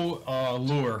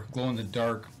lure, glow in the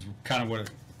dark, kind of what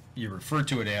you refer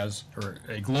to it as, or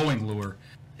a glowing lure,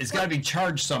 it's got to be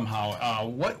charged somehow.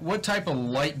 What type of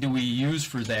light do we use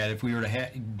for that if we were to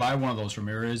buy one of those from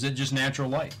here? Is it just natural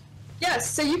light? Yes,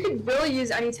 so you could really use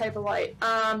any type of light.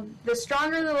 The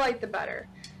stronger the light, the better.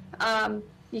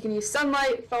 You can use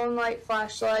sunlight, phone light,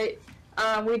 flashlight.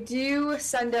 We do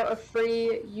send out a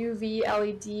free UV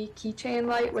LED keychain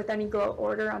light with any glow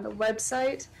order on the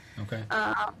website. Okay.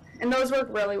 And those work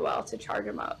really well to charge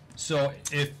them up. So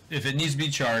if it needs to be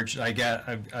charged, I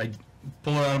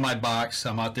pull it out of my box,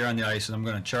 I'm out there on the ice, and I'm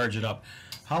going to charge it up.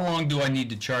 How long do I need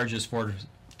to charge this for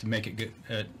to make it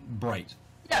get bright?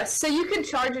 Yeah, so you can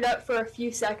charge it up for a few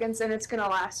seconds, and it's going to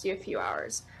last you a few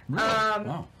hours. Really?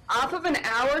 Wow. Off of an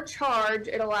hour charge,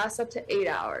 it'll last up to 8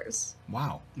 hours.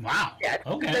 Wow. Yeah, it's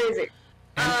Okay. crazy.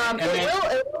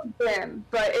 It will dim,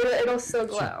 but it'll still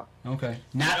glow. Sure. Okay.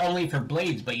 Not only for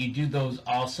blades, but you do those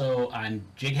also on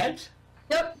jig heads?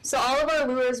 Yep. So all of our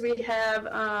lures, we have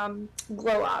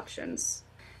glow options.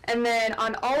 And then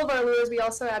on all of our lures, we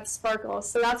also add sparkles.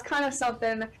 So that's kind of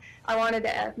something I wanted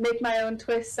to make my own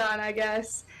twist on, I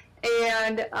guess.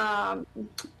 And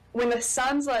when the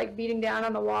sun's like beating down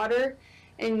on the water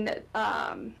and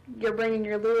you're bringing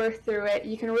your lure through it,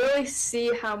 you can really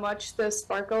see how much those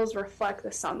sparkles reflect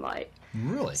the sunlight.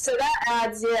 Really? So that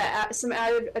adds, some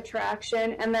added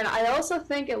attraction. And then I also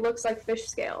think it looks like fish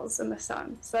scales in the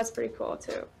sun. So that's pretty cool,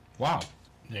 too. Wow.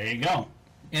 There you go.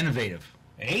 Innovative.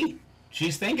 Hey,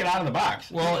 she's thinking out of the box.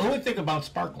 Well, who would think about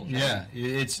sparkles? Right? Yeah,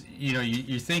 it's,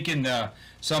 you're thinking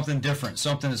something different,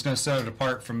 something that's going to set it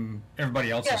apart from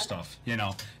everybody else's stuff,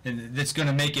 and that's going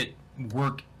to make it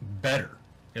work better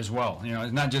as well.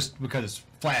 It's not just because it's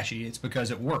flashy, it's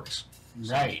because it works.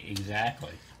 Right,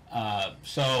 exactly.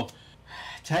 So,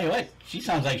 tell you what, she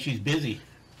sounds like she's busy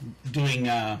doing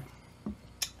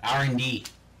R&D.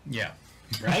 Yeah.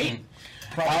 Right?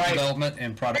 Product development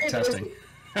and product testing.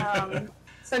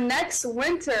 So next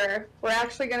winter, we're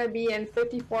actually going to be in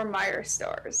 54 Meijer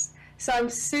stores. So I'm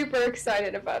super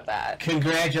excited about that.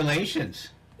 Congratulations.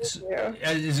 Thank you.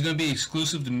 Is it going to be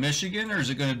exclusive to Michigan, or is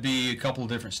it going to be a couple of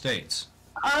different states?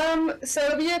 So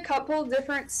it'll be a couple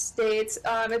different states.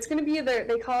 It's going to be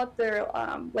they call it their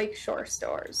lakeshore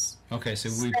stores. Okay, so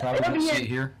we probably won't see it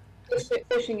here?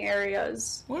 Fishing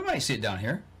areas. We might see it down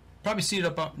here. Probably see it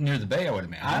up near the bay, I would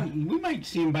imagine. We might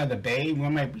see them by the bay. We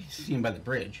might be seeing by the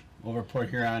bridge over Port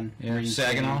Huron. Yeah,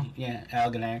 Saginaw? Yeah,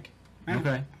 Algonac.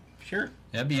 Okay. Sure.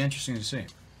 That'd be interesting to see.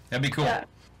 That'd be cool.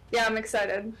 Yeah, I'm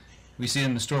excited. We see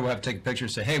them in the store, we'll have to take a picture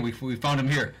and say, hey, we found them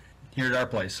here at our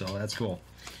place, so that's cool.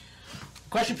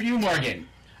 Question for you, Morgan.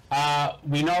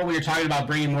 We know we were talking about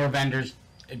bringing more vendors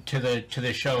to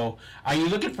the show. Are you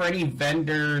looking for any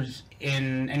vendors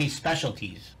in any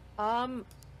specialties?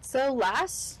 So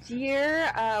last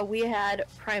year we had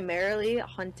primarily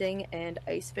hunting and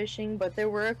ice fishing, but there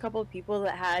were a couple of people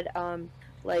that had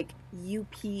like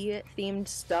UP themed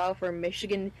stuff or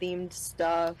Michigan themed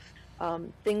stuff,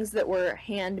 things that were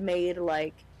handmade,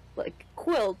 like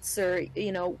quilts or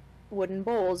wooden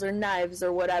bowls or knives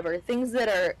or whatever, things that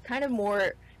are kind of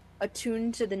more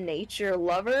attuned to the nature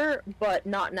lover, but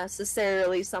not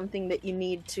necessarily something that you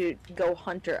need to go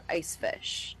hunt or ice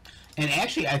fish. And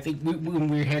actually, I think when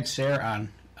we had Sarah on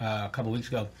a couple weeks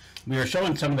ago, we were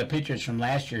showing some of the pictures from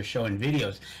last year, showing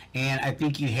videos, and I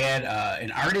think you had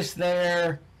an artist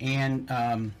there and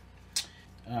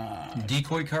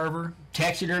decoy carver,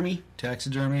 taxidermy,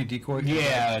 decoy.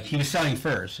 Yeah, he was selling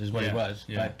furs, is what he was.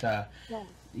 Yeah.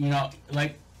 But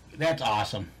like that's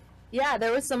awesome. Yeah,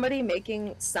 there was somebody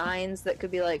making signs that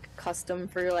could be like custom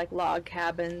for like log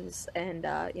cabins, and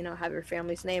have your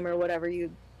family's name or whatever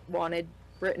you wanted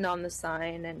written on the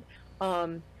sign. And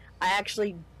I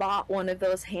actually bought one of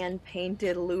those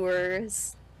hand-painted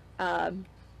lures, and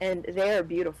they're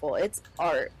beautiful. It's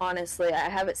art, honestly. I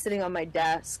have it sitting on my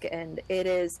desk, and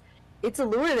it's a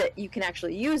lure that you can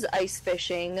actually use ice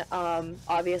fishing,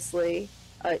 obviously,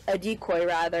 a decoy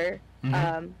rather.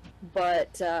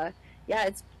 But yeah,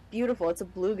 it's beautiful. It's a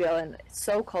bluegill, and it's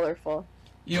so colorful.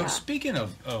 Speaking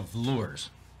of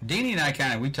lures, Deanie and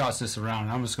I we tossed this around,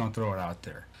 and I'm just going to throw it out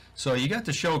there. So you got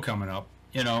the show coming up,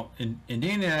 and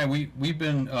Deanie and I, we've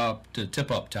been up to Tip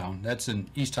Up Town. That's in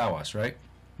East Tawas, right?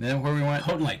 Then where we went?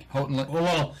 Houghton Lake.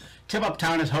 Well, Tip Up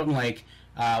Town is Houghton Lake.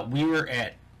 We were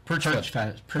at Perch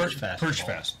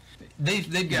Fest.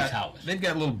 They've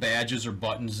got little badges or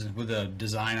buttons with a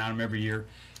design on them every year.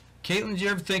 Katelyn, did you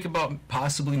ever think about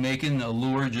possibly making a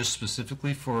lure just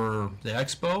specifically for the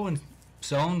expo and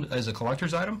selling as a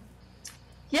collector's item?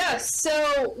 Yes,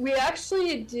 so we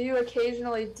actually do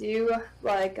occasionally do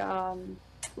like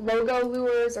logo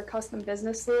lures or custom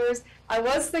business lures. I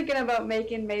was thinking about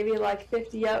making maybe like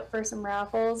 50 up for some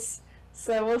raffles,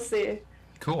 so we'll see.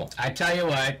 Cool. I tell you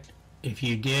what, if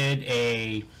you did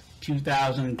a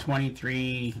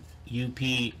 2023 UP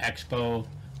Expo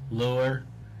lure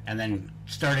and then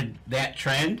started that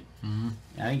trend,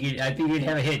 I think you'd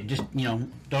have a hit. Just don't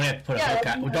have to put a hook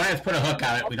on. We don't have to put a hook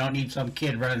on it. We don't need some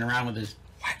kid running around with his.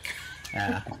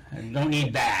 Don't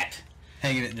need that.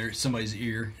 Hanging it near somebody's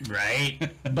ear, right?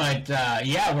 But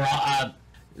yeah, we're all.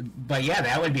 But yeah,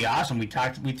 that would be awesome. We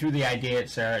threw the idea at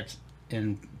Sarah,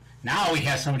 and now we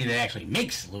have somebody that actually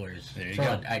makes lures. There you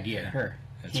go. go. Idea at her.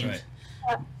 That's right.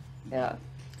 Yeah.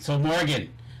 So Morgan,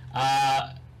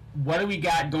 what do we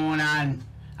got going on?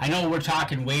 I know we're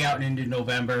talking way out into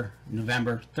November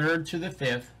 3rd to the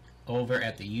 5th, over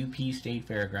at the UP State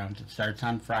Fairgrounds. It starts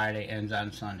on Friday, ends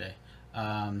on Sunday.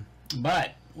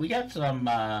 But we got some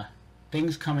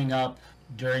things coming up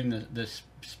during the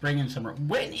spring and summer.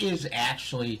 When is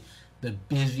actually the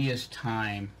busiest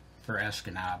time for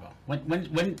Escanaba?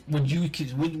 When would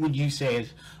you say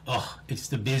it's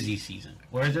the busy season,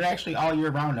 or is it actually all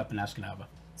year round up in Escanaba?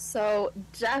 So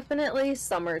definitely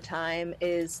summertime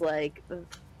is like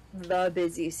the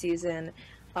busy season.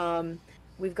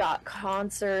 We've got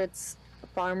concerts,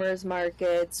 farmers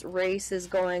markets, races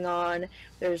going on.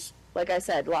 There's, like I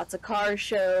said, lots of car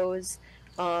shows.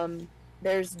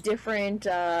 There's different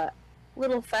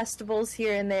little festivals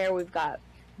here and there. We've got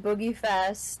Boogie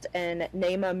Fest and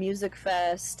NEMA Music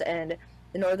Fest and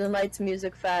the Northern Lights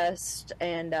Music Fest,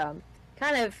 and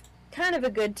kind of a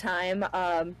good time.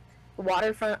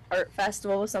 Waterfront Art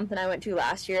Festival was something I went to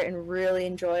last year and really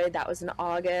enjoyed. That was in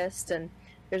August. And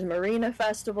there's Marina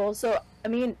Festival. So, I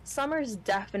mean, summer's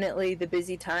definitely the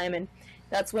busy time, and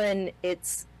that's when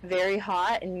it's very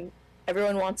hot and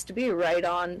everyone wants to be right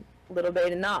on Little Bay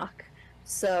to Knock.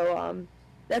 So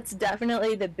that's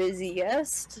definitely the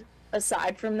busiest.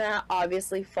 Aside from that,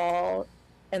 obviously fall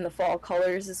and the fall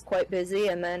colors is quite busy,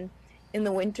 and then in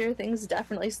the winter things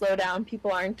definitely slow down.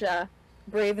 People aren't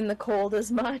braving the cold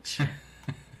as much.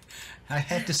 I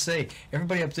have to say,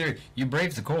 everybody up there, you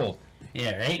brave the cold.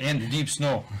 Yeah, right? And the deep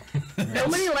snow.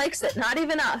 Nobody likes it, not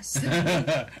even us.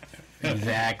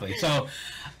 Exactly. So,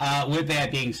 with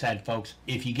that being said, folks,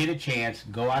 if you get a chance,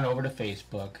 go on over to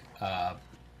Facebook.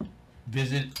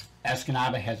 Visit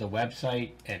Escanaba has a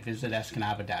website at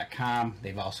visitescanaba.com.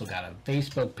 They've also got a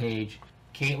Facebook page.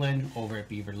 Katelyn over at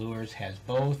Beaver Lures has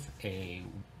both a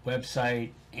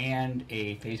website and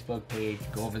a Facebook page.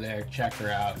 Go over there, check her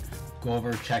out. Go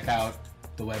over, check out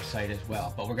the website as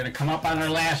well. But we're going to come up on our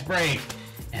last break,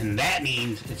 and that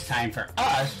means it's time for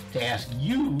us to ask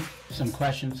you some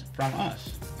questions from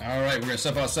us. All right, we're going to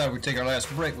step outside. We take our last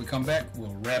break. We come back.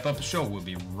 We'll wrap up the show. We'll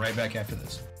be right back after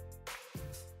this.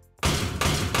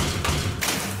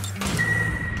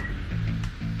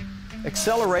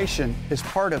 Acceleration is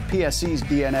part of PSE's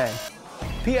DNA.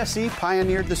 PSE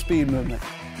pioneered the speed movement.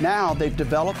 Now they've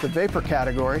developed the vapor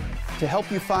category to help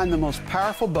you find the most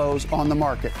powerful bows on the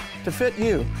market to fit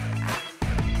you.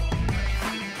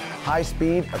 High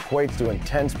speed equates to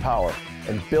intense power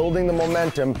and building the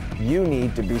momentum you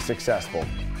need to be successful.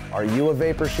 Are you a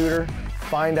vapor shooter?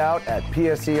 Find out at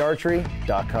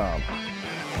psearchery.com.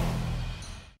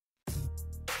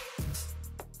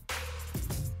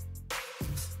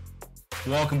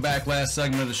 Welcome back. Last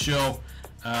segment of the show.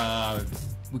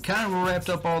 We kind of wrapped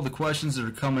up all the questions that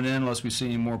are coming in, unless we see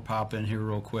any more pop in here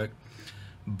real quick.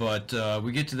 But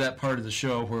we get to that part of the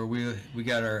show where we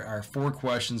got our 4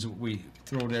 questions that we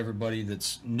throw to everybody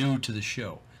that's new to the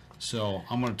show. So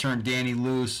I'm going to turn Danny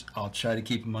loose. I'll try to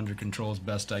keep him under control as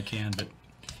best I can, but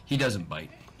he doesn't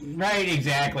bite. Right,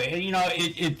 exactly. And you know,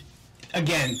 it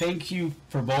again, thank you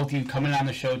for both of you coming on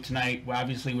the show tonight. Well,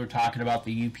 obviously, we're talking about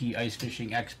the UP Ice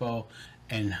Fishing Expo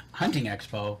and Hunting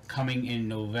Expo coming in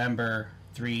November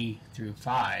 3 through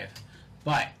 5.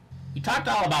 But we talked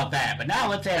all about that. But now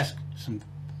let's ask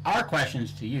our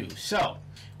questions to you. So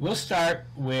we'll start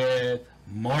with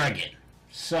Morgan.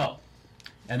 So,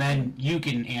 and then you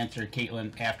can answer,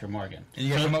 Katelyn, after Morgan. And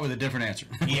you got to come up with a different answer.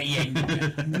 Yeah.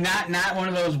 Not one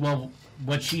of those, well,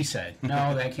 what she said.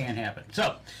 No, that can't happen.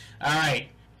 So, all right.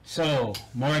 So,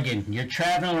 Morgan, you're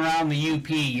traveling around the UP.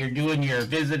 You're doing your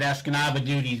Visit Escanaba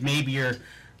duties. Maybe you're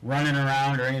running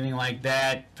around or anything like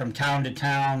that from town to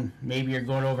town. Maybe you're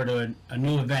going over to a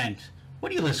new event.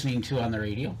 What are you listening to on the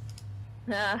radio?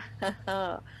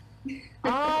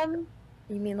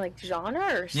 You mean like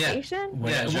genre or station?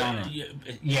 Yeah, genre.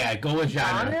 Yeah, go with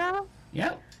genre.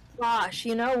 Yep. Gosh,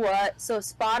 you know what? So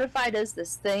Spotify does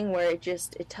this thing where it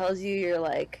tells you your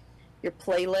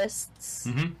playlists.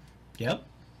 Mm-hmm. Yep.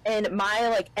 And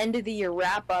my end of the year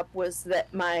wrap up was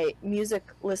that my music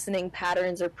listening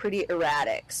patterns are pretty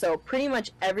erratic. So pretty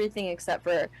much everything except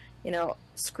for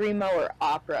screamo or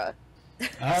opera.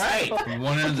 All right. So, I can't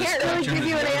really give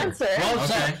you an answer. Well,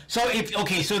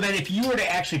 so then if you were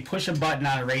to actually push a button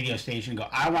on a radio station and go,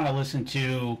 I want to listen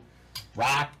to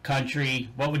rock, country,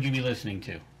 what would you be listening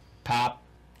to? Pop,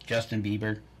 Justin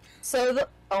Bieber? So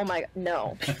oh my,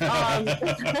 no.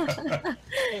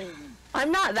 I'm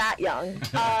not that young.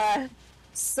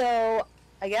 So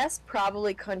I guess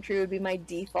probably country would be my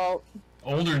default.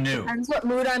 Old or new? Depends what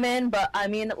mood I'm in, but I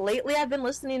mean, lately I've been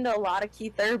listening to a lot of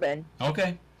Keith Urban.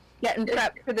 Okay. Getting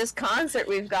prepped for this concert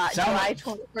we've got July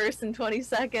 21st and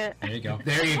 22nd. There you go.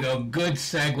 There you go. Good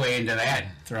segue into that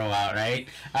throw out, right?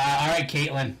 All right,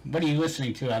 Katelyn, what are you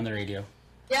listening to on the radio?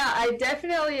 Yeah, I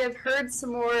definitely have heard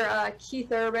some more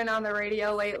Keith Urban on the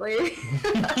radio lately.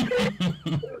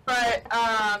 But,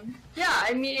 yeah,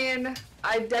 I mean,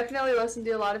 I definitely listen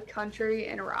to a lot of country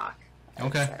and rock.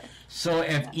 Okay. So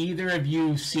have either of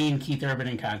you seen Keith Urban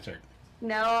in concert?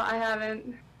 No, I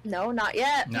haven't. No, not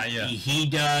yet. Not yet. He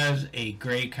does a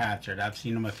great concert. I've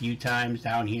seen him a few times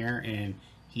down here, and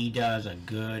he does a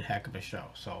good heck of a show.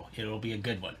 So it'll be a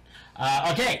good one.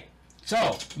 Okay,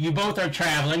 so you both are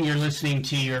traveling. You're listening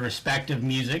to your respective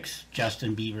musics,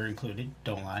 Justin Bieber included.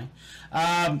 Don't lie.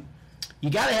 You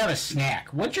got to have a snack.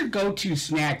 What's your go-to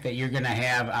snack that you're going to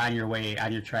have on your way,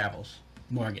 on your travels,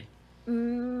 Morgan?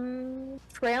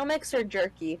 Trail mix or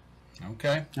jerky.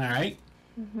 Okay. All right.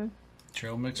 Mm-hmm.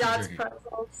 Trail mix Dots or jerky.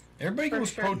 pretzels. Everybody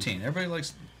goes protein. Everybody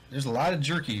likes. There's a lot of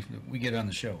jerky that we get on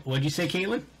the show. What'd you say,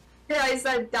 Katelyn? Yeah, I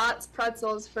said Dots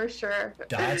pretzels for sure.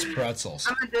 Dots pretzels.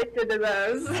 I'm addicted to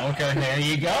those. Okay, there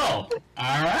you go. All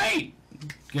right.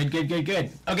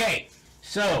 Good. Okay,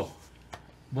 so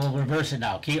we'll reverse it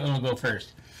now. Katelyn will go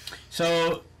first.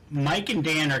 So Mike and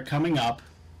Dan are coming up,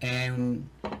 and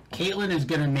Katelyn is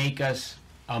going to make us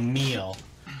a meal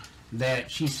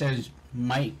that she says,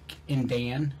 Mike and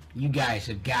Dan, you guys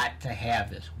have got to have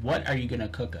this. What are you going to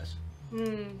cook us?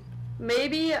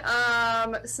 Maybe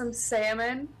some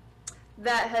salmon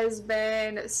that has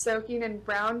been soaking in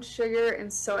brown sugar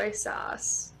and soy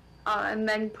sauce, and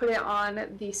then put it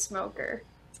on the smoker.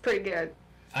 It's pretty good.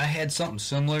 I had something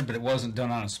similar, but it wasn't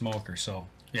done on a smoker, so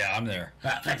yeah, I'm there.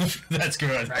 That's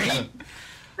good. Right?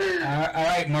 All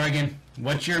right, Morgan,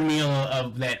 what's your meal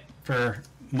of that for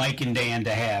Mike and Dan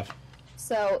to have?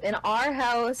 So in our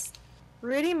house,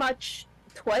 pretty much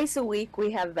twice a week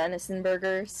we have venison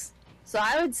burgers. So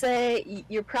I would say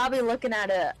you're probably looking at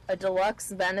a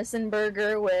deluxe venison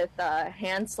burger with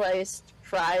hand-sliced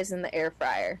fries in the air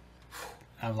fryer.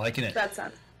 I'm liking it. That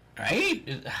sounds right.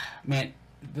 Man,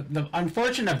 the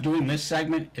unfortunate of doing this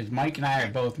segment is Mike and I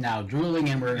are both now drooling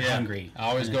and we're hungry. I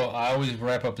always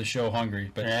wrap up the show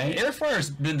hungry. But air fryer's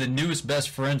been the newest best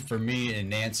friend for me and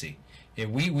Nancy.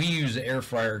 We use the air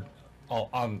fryer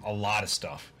on a lot of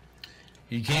stuff.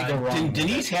 You can't go wrong.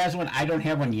 Denise has one. I don't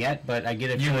have one yet, but I get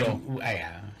a feeling.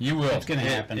 You will. It's going to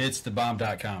happen. It's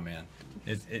thebomb.com, man.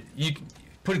 You can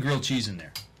put a grilled cheese in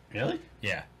there. Really?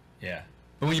 Yeah.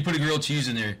 But when you put a grilled cheese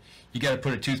in there, you got to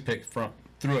put a toothpick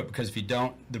through it, because if you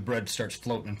don't, the bread starts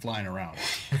floating and flying around.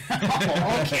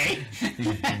 Okay.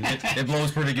 It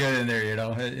blows pretty good in there, you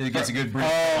know. It gets a good breeze.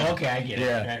 Oh, okay, I get it.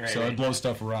 Yeah, right, so right. it blows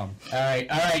stuff around. All right,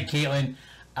 Katelyn.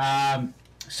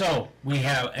 So we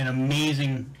have an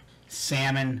amazing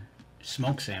salmon,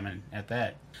 smoked salmon at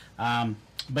that.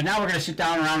 But now we're going to sit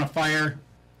down around a fire.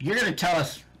 You're going to tell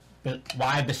us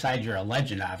why, besides you're a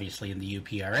legend, obviously, in the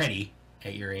UP already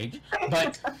at your age,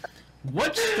 but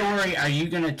what story are you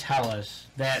going to tell us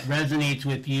that resonates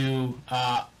with you,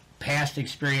 past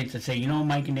experience, that say, you know,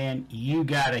 Mike and Dan, you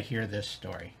got to hear this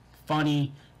story.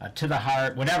 Funny, to the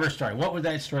heart, whatever story. What would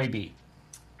that story be?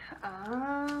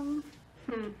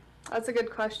 That's a good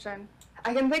question.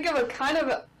 I can think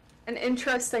of an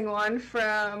interesting one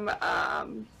from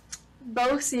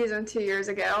bow season 2 years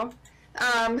ago.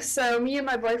 So me and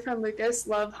my boyfriend Lucas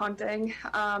love hunting,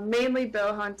 mainly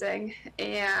bow hunting,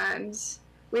 and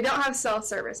we don't have cell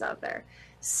service out there.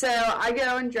 So I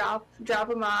go and drop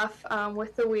him off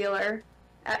with the wheeler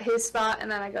at his spot,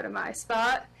 and then I go to my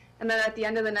spot, and then at the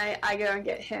end of the night I go and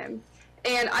get him.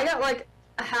 And I got like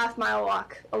a half-mile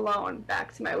walk alone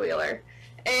back to my wheeler.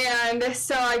 And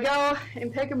so I go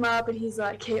and pick him up, and he's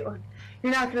like, Katelyn,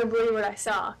 you're not going to believe what I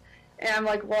saw. And I'm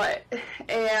like, what?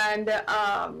 And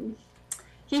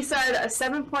he said a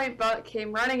 7-point buck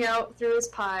came running out through his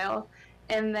pile,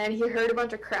 and then he heard a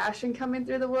bunch of crashing coming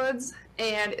through the woods,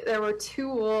 and there were 2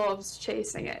 wolves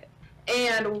chasing it.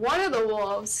 And one of the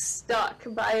wolves stuck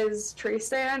by his tree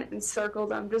stand and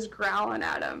circled him, just growling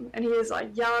at him. And he was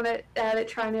like yelling at it,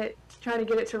 trying to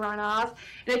get it to run off.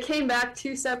 And it came back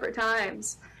 2 separate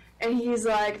times. And he's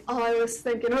like, all I was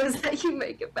thinking was that you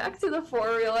make it back to the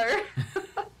 4-wheeler.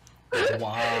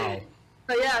 Wow.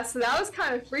 But yeah, so that was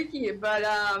kind of freaky. But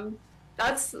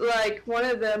that's like one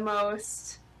of the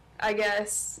most, I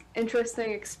guess,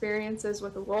 interesting experiences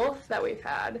with a wolf that we've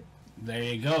had. There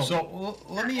you go. So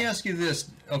let me ask you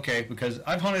this, okay? Because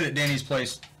I've hunted at Danny's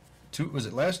place. 2 years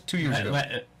ago?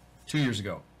 2 years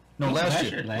ago. No, last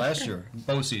year,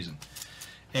 bow season.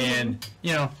 And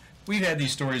you know, we've had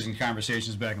these stories and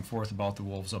conversations back and forth about the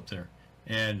wolves up there,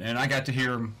 and I got to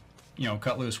hear them, you know,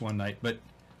 cut loose one night. But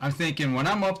I'm thinking, when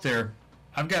I'm up there,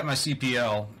 I've got my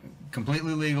CPL,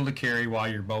 completely legal to carry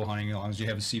while you're bow hunting, as long as you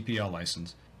have a CPL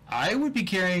license. I would be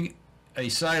carrying a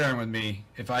sidearm with me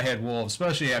if I had wolves,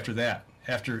 especially after that.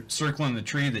 After circling the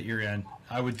tree that you're in,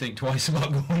 I would think twice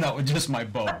about going out with just my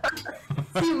bow.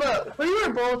 See, look, we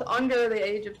were both under the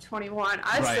age of 21.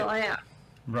 I still am.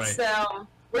 Right. So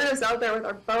we're just out there with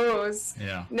our bows.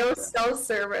 Yeah. No cell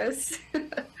service.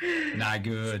 Not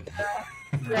good.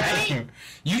 Right?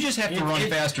 You just have to run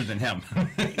faster than him.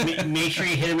 Make sure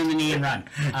you hit him in the knee and run.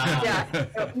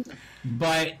 Yeah.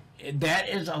 But that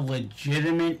is a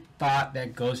legitimate thought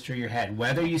that goes through your head,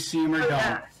 whether you see him or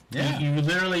don't. Yeah. You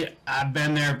literally, I've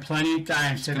been there plenty of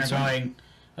times sitting there going,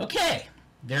 okay,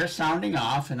 they're sounding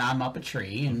off and I'm up a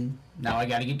tree and now I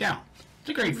got to get down. It's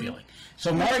a great feeling.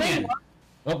 So Morgan,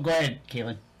 go ahead,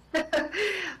 Katelyn.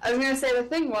 I was going to say, the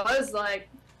thing was, like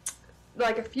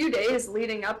a few days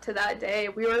leading up to that day,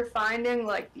 we were finding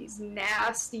like these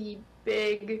nasty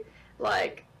big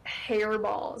like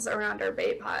hairballs around our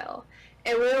bait pile.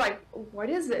 And we were like, what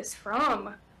is this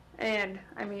from? And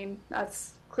I mean,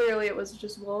 clearly it was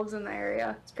just wolves in the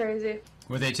area. It's crazy.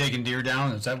 Were they taking deer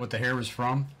down? Is that what the hair was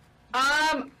from?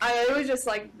 It was just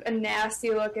like a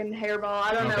nasty looking hairball.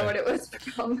 I don't know what it was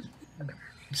from.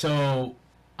 So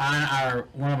on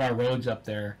one of our roads up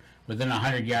there, within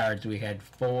 100 yards, we had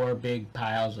 4 big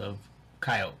piles of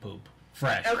coyote poop,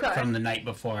 fresh from the night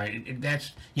before.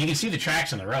 You can see the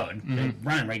tracks on the road. Mm-hmm. They're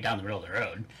running right down the middle of the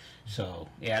road. So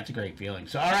yeah, it's a great feeling.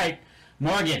 So all right,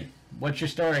 Morgan, what's your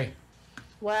story?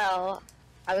 Well,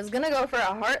 I was gonna go for a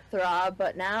heartthrob,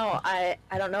 but now I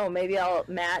don't know. Maybe I'll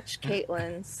match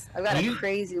Katelyn's. I've got a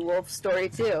crazy wolf story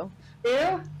too.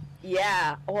 Yeah.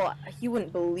 Yeah. Well, you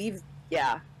wouldn't believe.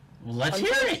 Yeah. Well, let's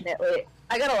hear it. Unfortunately,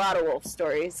 I got a lot of wolf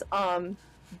stories.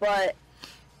 But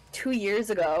 2 years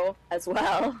ago as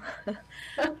well,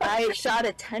 I shot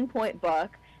a 10-point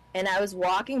buck, and I was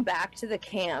walking back to the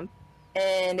camp,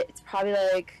 and it's probably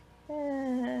like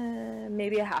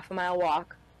maybe a half a mile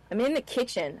walk. I'm in the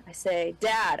kitchen. I say,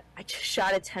 Dad, I just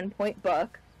shot a 10-point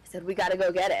buck. I said, we got to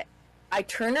go get it. I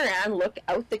turn around, look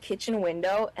out the kitchen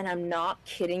window, and I'm not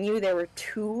kidding you. There were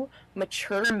 2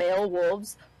 mature male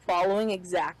wolves following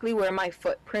exactly where my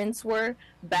footprints were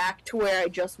back to where I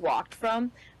just walked from.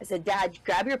 I said, Dad,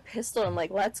 grab your pistol and, like,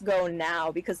 let's go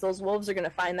now, because those wolves are going to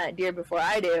find that deer before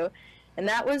I do. And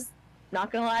that was,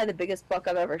 not going to lie, the biggest buck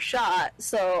I've ever shot.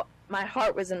 So my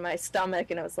heart was in my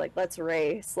stomach, and it was like, let's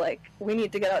race. Like, we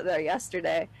need to get out there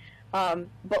yesterday.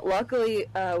 But luckily,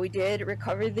 we did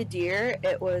recover the deer.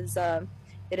 It was,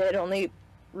 it had only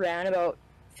ran about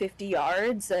 50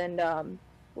 yards, and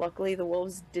luckily the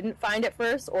wolves didn't find it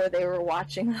first, or they were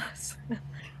watching us.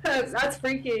 That's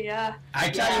freaky, yeah. I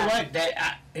tell you what,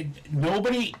 that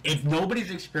if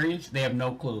nobody's experienced, they have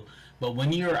no clue. But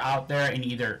when you're out there and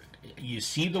either you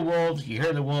see the wolves, you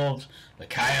hear the wolves, the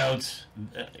coyotes,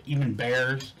 even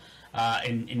bears,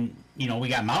 and you know, we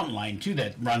got mountain lion too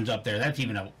that runs up there. That's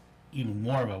even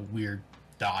more of a weird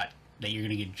thought, that you're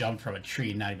going to get jumped from a tree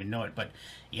and not even know it. But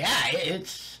yeah,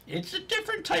 it's a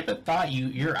different type of thought.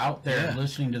 You're out there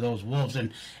listening to those wolves,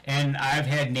 and I've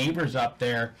had neighbors up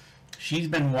there. She's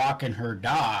been walking her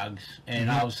dogs, and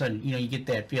all of a sudden, you know, you get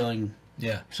that feeling,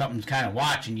 something's kind of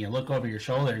watching you. Look over your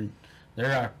shoulder, and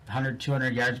they're 100,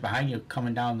 200 yards behind you,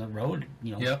 coming down the road,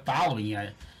 you know, following you.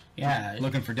 Yeah,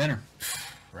 looking for dinner.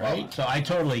 Right, well, so I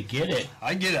totally get it.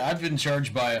 I get it. I've been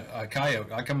charged by a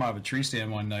coyote. I come out of a tree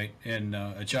stand one night, and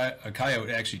a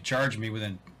coyote actually charged me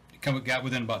got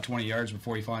within about 20 yards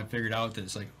before he finally figured out that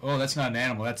it's like, oh, that's not an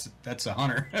animal, that's a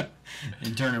hunter,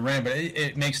 and turned and ran. But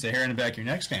it makes the hair in the back of your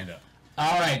neck stand up.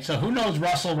 All right, so who knows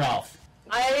Russell Ralph?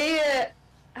 I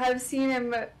have seen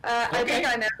him. I think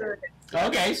I never.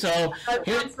 Okay, so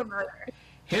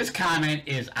his comment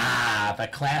is, the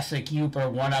classic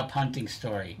Uper one-up hunting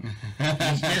story.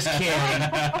 He's just kidding.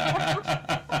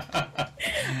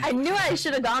 I knew I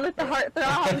should have gone with the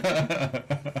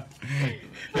heartthrob.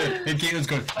 And Katelyn's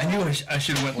going, I knew I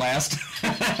should have went last.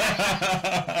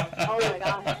 Oh my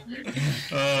God.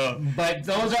 But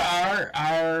those are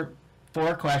our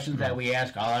 4 questions that we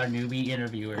ask all our newbie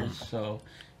interviewers. So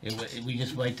we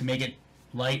just like to make it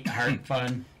light, heart,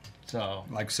 fun. So,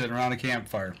 like sitting around a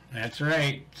campfire. That's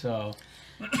right. So,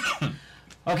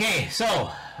 okay. So,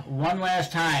 one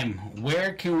last time,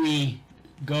 where can we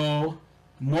go,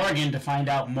 Morgan, to find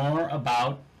out more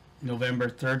about November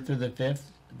 3rd through the 5th,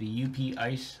 the UP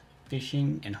Ice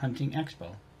Fishing and Hunting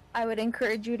Expo? I would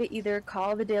encourage you to either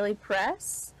call the Daily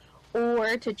Press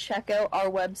or to check out our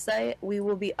website. We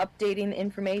will be updating the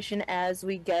information as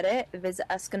we get it. Visit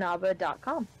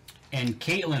Escanaba.com. And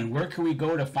Katelyn, where can we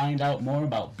go to find out more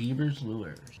about Beavers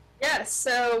Lures? Yes,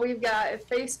 so we've got a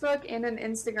Facebook and an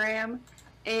Instagram,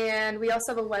 and we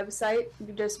also have a website,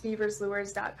 just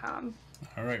beaverslures.com.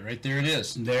 All right there it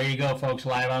is. There you go, folks,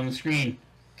 live on the screen.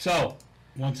 So,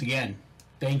 once again,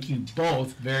 thank you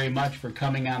both very much for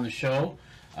coming on the show.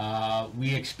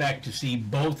 We expect to see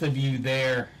both of you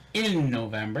there in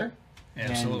November.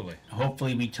 Absolutely. And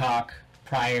hopefully we talk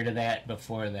prior to that,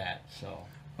 before that. So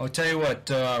I'll tell you what,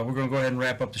 we're going to go ahead and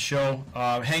wrap up the show.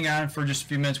 Hang on for just a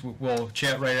few minutes. We'll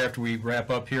chat right after we wrap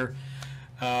up here.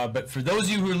 But for those of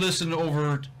you who are listening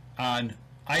over on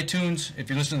iTunes, if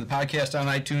you're listening to the podcast on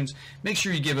iTunes, make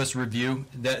sure you give us a review.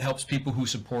 That helps people who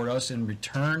support us in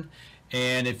return.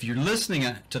 And if you're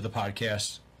listening to the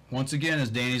podcast, once again, as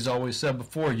Danny's always said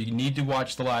before, you need to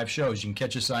watch the live shows. You can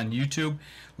catch us on YouTube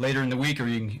later in the week, or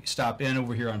you can stop in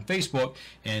over here on Facebook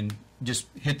and just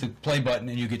hit the play button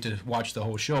and you get to watch the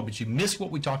whole show, but you miss what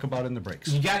we talk about in the breaks.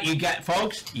 You got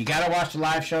folks, you got to watch the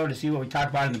live show to see what we talk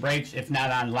about in the breaks. If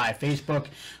not on live Facebook,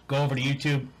 go over to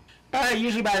YouTube.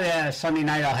 Usually by the Sunday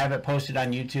night, I'll have it posted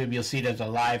on YouTube. You'll see it as a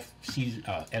live season,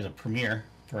 as a premiere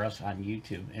for us on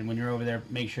YouTube. And when you're over there,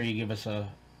 make sure you give us a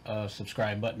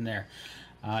subscribe button there.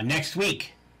 Next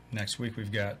week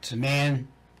we've got the man,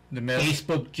 the myth,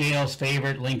 Facebook jail's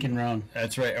favorite, Lincoln Roan.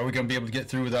 That's right. Are we going to be able to get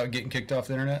through without getting kicked off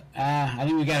the internet? I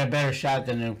think we got a better shot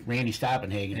than Randy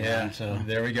Stoppenhagen. Yeah, so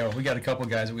there we go. We got a couple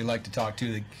guys that we like to talk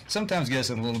to that sometimes get us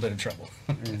in a little bit of trouble.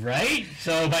 Right?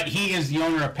 So, but he is the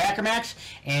owner of Packermax,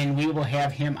 and we will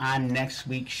have him on next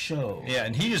week's show. Yeah,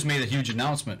 and he just made a huge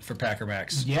announcement for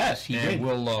Packermax. Yes, he did.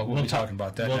 We'll be talking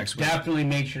about that next week. We'll definitely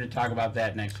make sure to talk about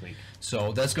that next week.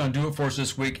 So that's going to do it for us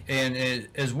this week. And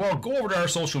as well, go over to our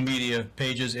social media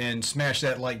pages and smash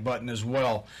that like button as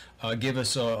well. Give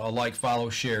us a like,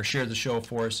 follow, share the show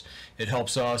for us. It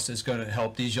helps us. It's going to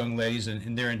help these young ladies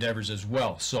in their endeavors as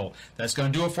well. So that's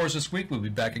going to do it for us this week. We'll be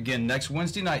back again next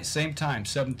Wednesday night, same time,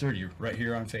 7:30, right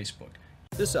here on Facebook.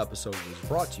 This episode was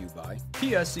brought to you by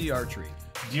PSE Archery,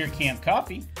 Deer Camp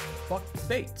Coffee, Buck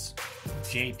Baits,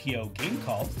 JPO Game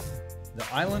Calls, The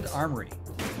Island Armory,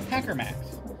 Packermax,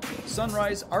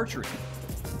 Sunrise Archery,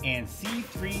 and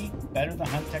C3 Better the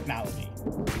Hunt technology.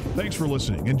 Thanks for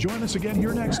listening, and join us again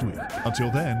here next week.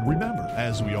 Until then, remember,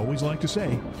 as we always like to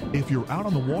say, if you're out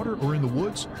on the water or in the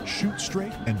woods, shoot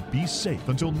straight and be safe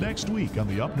until next week on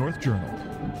the Up North Journal.